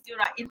 you can still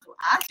write in to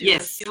us. We will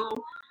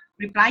still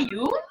reply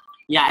you.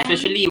 Yeah,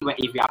 especially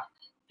if you are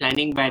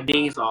planning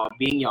weddings or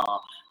being your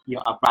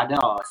brother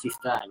or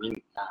sister.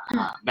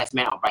 Best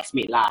man or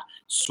bridesmaid lah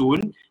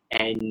soon,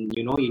 and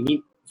you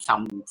need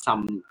some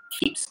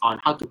tips on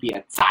how to be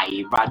a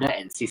zai brother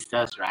and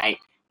sisters, right?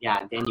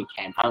 Then you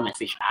can private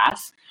message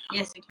us.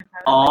 Yes, you can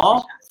private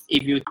message us.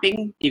 If you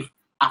think, if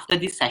after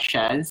these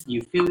sessions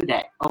you feel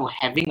that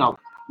having a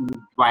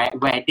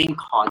wedding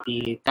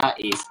coordinator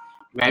is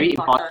very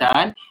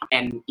important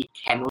and it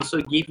can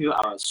also give you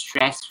a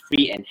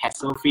stress-free and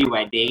hassle-free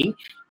wedding,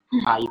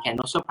 you can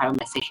also private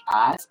message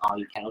us, or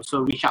you can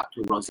also reach out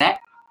to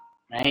Rosette,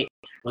 right?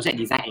 Rosette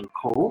Design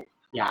 & Co.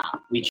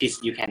 Which is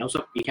you can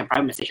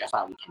private message us,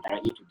 or we can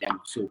direct you to them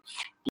also.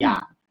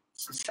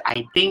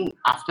 I think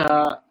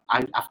after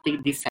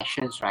these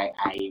sessions, right,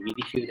 I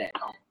really feel that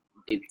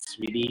it's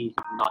really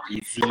not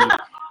easy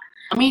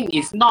I mean,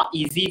 it's not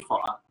easy for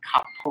a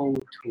couple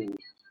to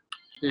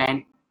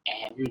plan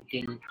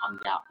everything on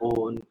their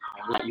own.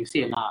 Like you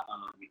say,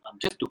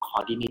 just to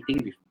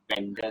coordinating with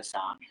vendors.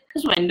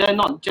 Because vendor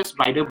not just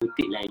bridal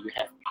boutique, like you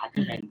have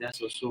other vendors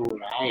also,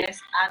 right?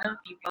 There's other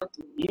people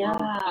to Yeah.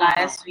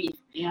 liaise with.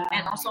 Yeah.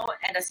 And also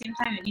at the same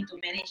time, you need to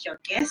manage your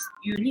guests.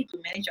 You need to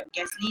manage your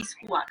guest list,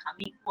 who are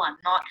coming, who are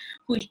not,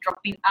 who is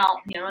dropping out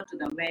nearer to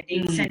the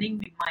wedding, sending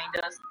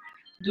reminders,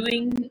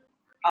 doing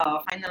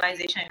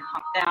finalization in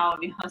hotel,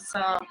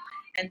 rehearsal,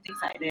 and things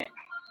like that.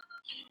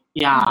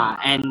 Yeah,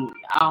 and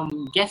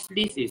guest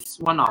list is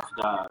one of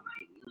the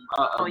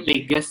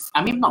biggest.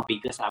 I mean, not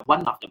biggest.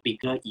 One of the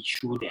bigger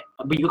issue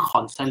bigger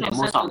concern that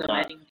most Closer of to the the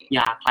wedding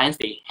day. clients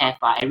they have.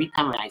 Every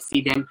time when I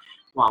see them,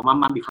 1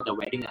 month before the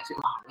wedding, I say,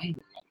 wow, why you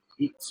like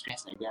bit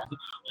stressed like that?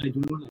 I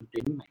don't know. I'm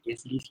planning my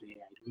guest list. I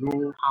don't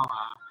know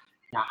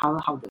how.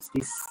 How does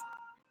this?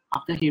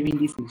 After hearing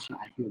this,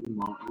 I feel a bit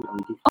more.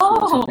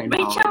 Oh,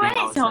 Rachel, when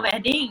is your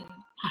wedding?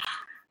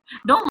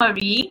 Don't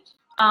worry.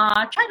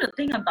 Try to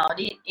think about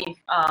it. If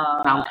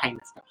Round kind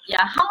of stuff.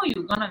 yeah, how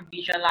you gonna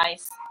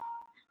visualize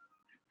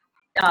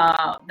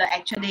the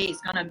actual day is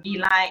gonna be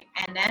like,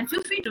 and then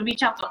feel free to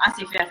reach out to us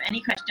if you have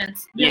any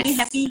questions. Really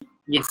happy.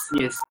 Yes.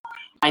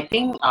 I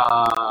think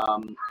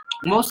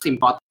most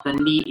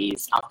importantly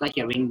is after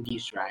hearing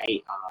this,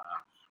 right?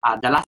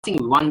 The last thing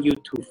we want you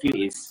to feel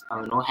is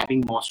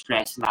having more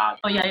stress lah.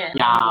 Oh yeah.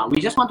 Yeah, we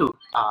just want to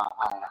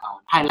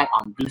highlight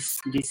on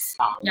this these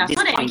so that you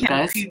can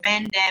pointers.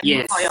 prevent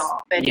them for your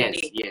wedding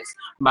day. Yes.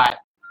 But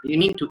you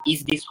need to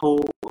ease this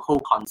whole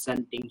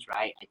concern things,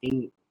 right? I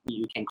think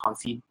you can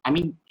consider. I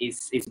mean,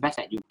 it's best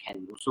that you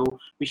can also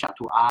reach out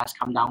to us,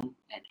 come down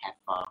and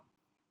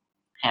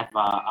have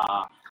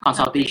a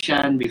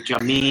consultation with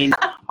Jermaine,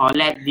 or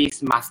let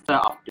this master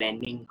of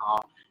planning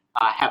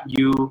help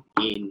you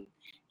in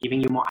giving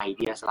you more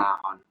ideas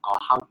on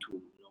how to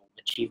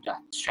achieve the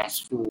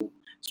stress-free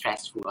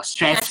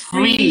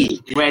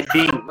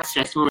wedding. Not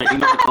stressful wedding,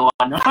 not to go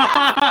on.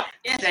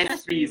 Yes,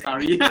 Stress-free,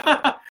 sorry.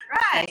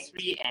 Right.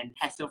 Stress-free and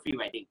hassle-free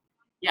wedding.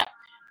 Yeah.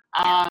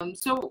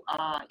 So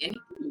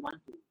anything you want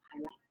to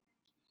highlight?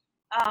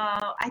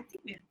 I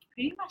think we have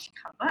pretty much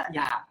covered.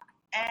 Yeah.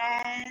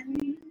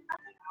 And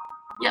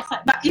Yes.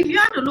 but if you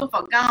want to look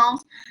for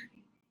gowns,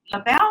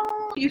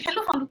 LaBelle, you can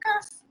look for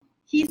Lucas.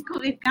 He's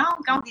good with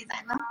gown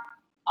designer.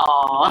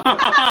 Oh.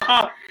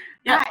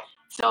 Yeah. Right.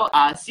 So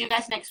see you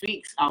guys next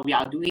week. We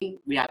are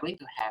going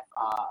to have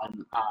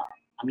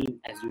I mean,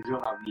 as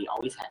usual, we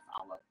always have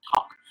our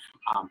talk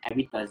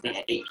every Thursday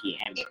at 8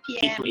 p.m. 8 8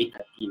 p.m. to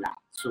 8:30 lah.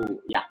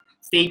 So yeah,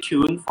 stay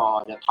tuned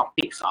for the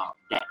topics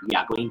that we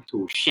are going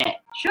to share.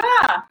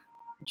 Sure.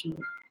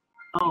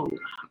 Oh,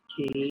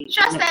 okay.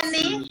 Sure, Let's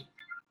Stanley. see.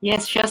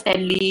 Yes, sure,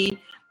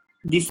 Stanley.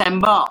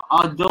 December,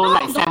 although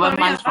like Don't 7 worry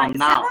months about from it.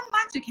 now. 7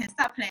 months you can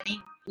start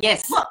planning.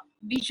 Yes. Work,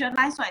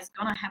 visualize what is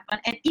gonna happen,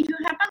 and if you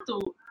happen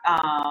to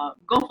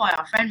go for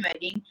your friend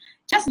wedding,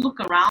 just look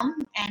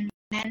around and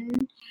then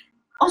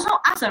also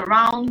ask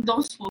around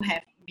those who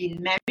have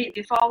been married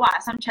before. What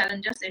are some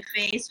challenges they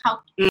face?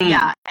 How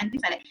and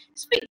things like that.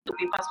 Speak to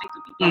people.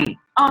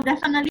 Oh,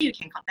 definitely you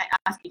can contact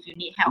us if you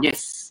need help.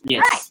 Yes.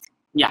 Right.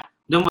 Yeah.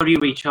 Don't worry,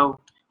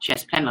 Rachel. She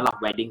has planned a lot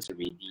of weddings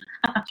already.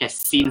 She has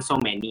seen so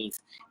many.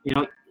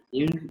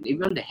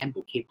 Even the hand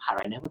bouquet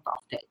part, I never thought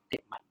of that.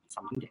 That might be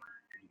something that.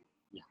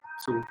 Yeah.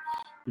 So.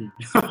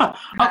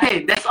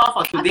 Okay, that's all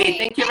for today. Okay,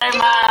 Thank you very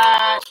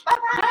much.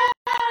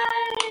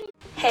 Bye-bye.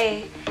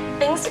 Hey,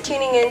 thanks for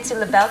tuning in to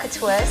LaBelle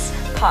Couture's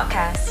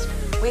podcast.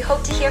 We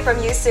hope to hear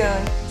from you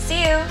soon.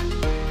 See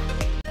you!